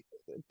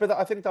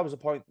think that was a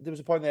point. There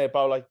was a point there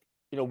about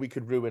we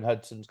could ruin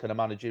Hudson's kind of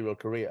managerial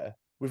career.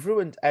 We've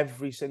ruined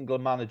every single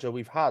manager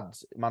we've had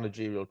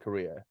managerial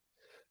career.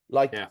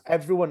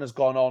 Everyone has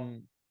gone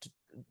on.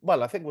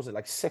 I think was it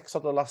like 6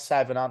 of the last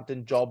 7 aren't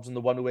in jobs, and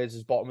the one who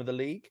is bottom of the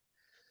league.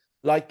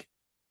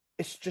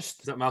 It's just.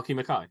 Is that Malky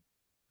Mackay?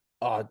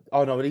 Oh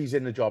no, but he's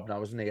in the job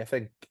now, isn't he? I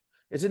think.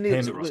 Isn't he?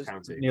 Ross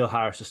County. Neil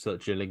Harris is still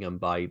at Gillingham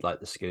by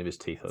the skin of his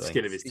teeth. I think.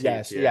 Skin of his teeth.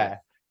 Yes, yeah.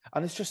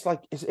 And it's just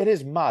it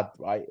is mad,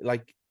 right?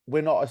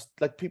 We're not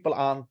people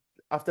aren't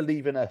after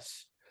leaving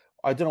us.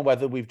 I don't know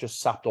whether we've just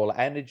sapped all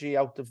energy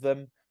out of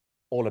them,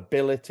 all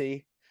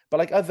ability.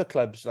 But other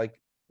clubs,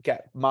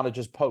 get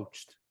managers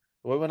poached.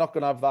 We're not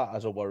going to have that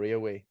as a worry, are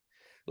we?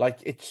 Like,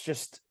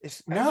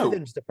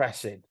 everything's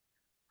depressing.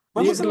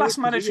 When was the last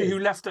manager who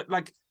left it?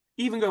 Like,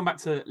 even going back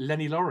to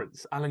Lenny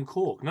Lawrence, Alan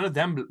Cork, none of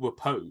them were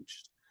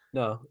poached.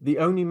 No, the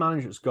only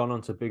manager that's gone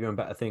on to bigger and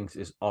better things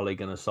is Ole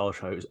Gunnar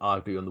Solskjaer, who's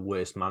arguably one of the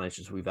worst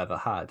managers we've ever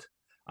had.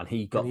 And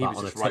he got that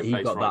on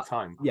a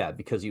time. Yeah,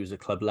 because he was a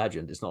club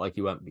legend. It's not like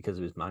he went because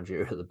of his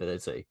managerial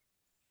ability.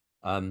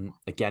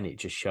 Again, it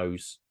just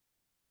shows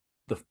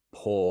the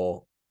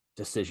poor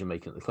decision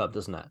making at the club,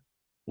 doesn't it?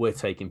 We're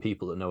taking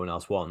people that no one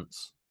else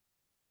wants,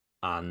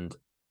 and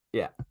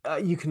yeah,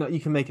 you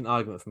can make an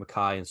argument for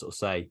Mackay and sort of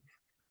say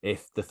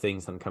if the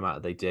things hadn't come out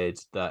that they did,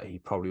 that he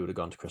probably would have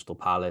gone to Crystal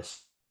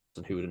Palace,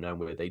 and who would have known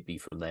where they'd be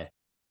from there.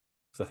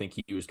 Because I think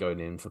he was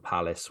going in for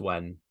Palace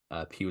when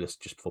Pulis,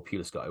 just before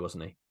Pulis got it,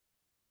 wasn't he?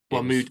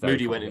 Well,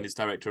 Moody went in as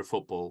director of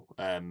football,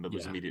 but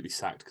was immediately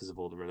sacked because of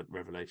all the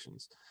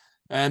revelations.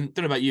 Don't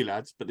know about you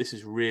lads, but this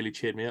has really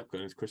cheered me up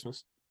going into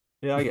Christmas.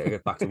 Yeah, I get to go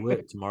back to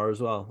work tomorrow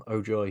as well.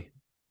 Oh joy!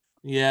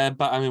 Yeah,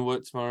 but I'm in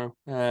work tomorrow.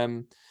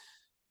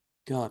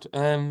 God.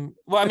 Well,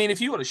 I mean,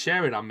 if you want to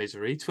share in our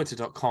misery,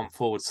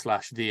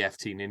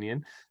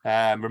 twitter.com/VFTNinian.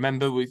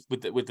 Remember, with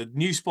the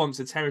new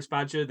sponsor, Terrace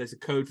Badger, there's a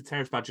code for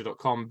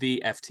terracebadger.com,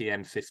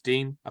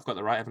 VFTN15. I've got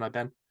that right, haven't I,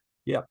 Ben?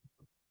 Yep.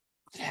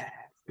 Yeah,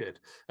 good.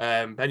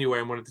 Ben, you're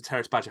wearing one of the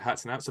Terrace Badger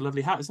hats now. It's a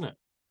lovely hat, isn't it?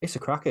 It's a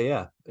cracker,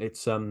 yeah.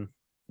 It's the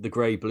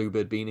grey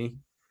bluebird beanie.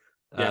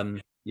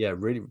 Yeah,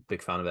 really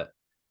big fan of it.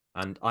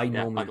 And I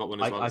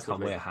normally, I can't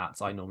wear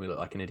hats. I normally look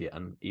like an idiot,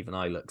 and even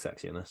I look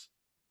sexy in this.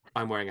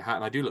 I'm wearing a hat,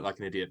 and I do look like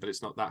an idiot, but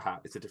it's not that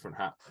hat. It's a different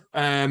hat.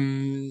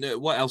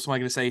 What else am I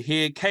going to say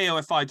here?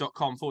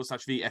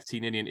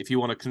 kofi.com/VFTNinian if you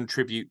want to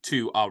contribute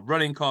to our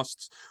running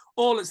costs.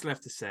 All that's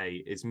left to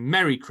say is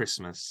Merry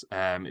Christmas.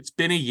 It's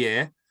been a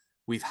year.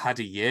 We've had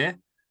a year.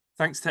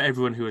 Thanks to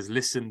everyone who has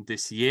listened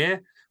this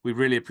year. We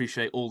really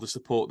appreciate all the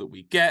support that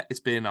we get. It's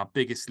been our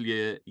biggest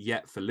year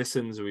yet for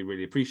listens, and we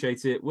really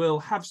appreciate it. We'll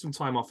have some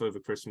time off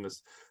over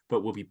Christmas,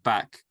 but we'll be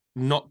back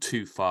not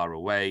too far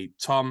away.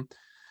 Tom,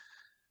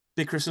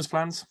 big Christmas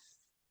plans?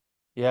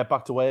 Yeah,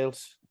 back to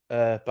Wales,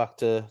 back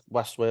to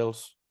West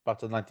Wales, back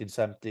to the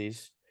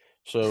 1970s.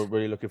 So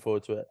really looking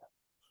forward to it.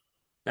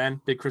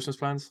 Ben, big Christmas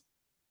plans?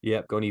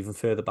 Yep, going even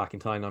further back in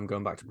time. I'm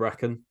going back to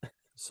Brecon.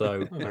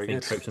 So I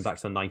think trips back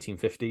to the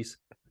 1950s.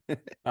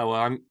 Oh,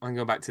 well, I'm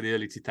going back to the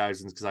early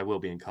 2000s because I will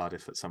be in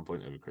Cardiff at some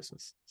point over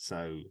Christmas.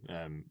 So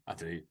I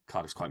don't know,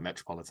 Cardiff's quite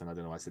metropolitan. I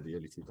don't know why I said the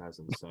early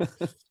 2000s. So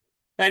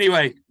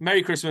anyway,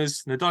 Merry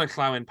Christmas, Nadolig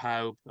Llawen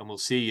pawb, and we'll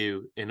see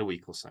you in a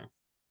week or so.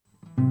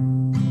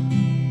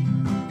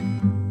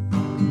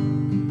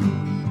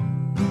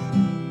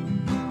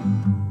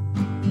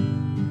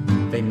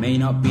 They may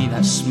not be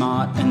that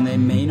smart and they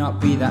may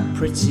not be that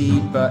pretty,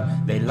 but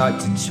they like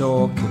to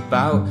talk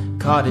about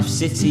Cardiff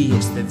City.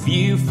 It's the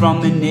view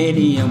from the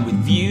Ninian,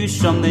 with views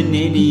from the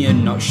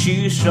Ninian, not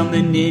shoes from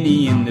the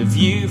Ninian, the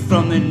view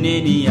from the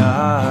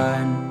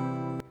Ninian.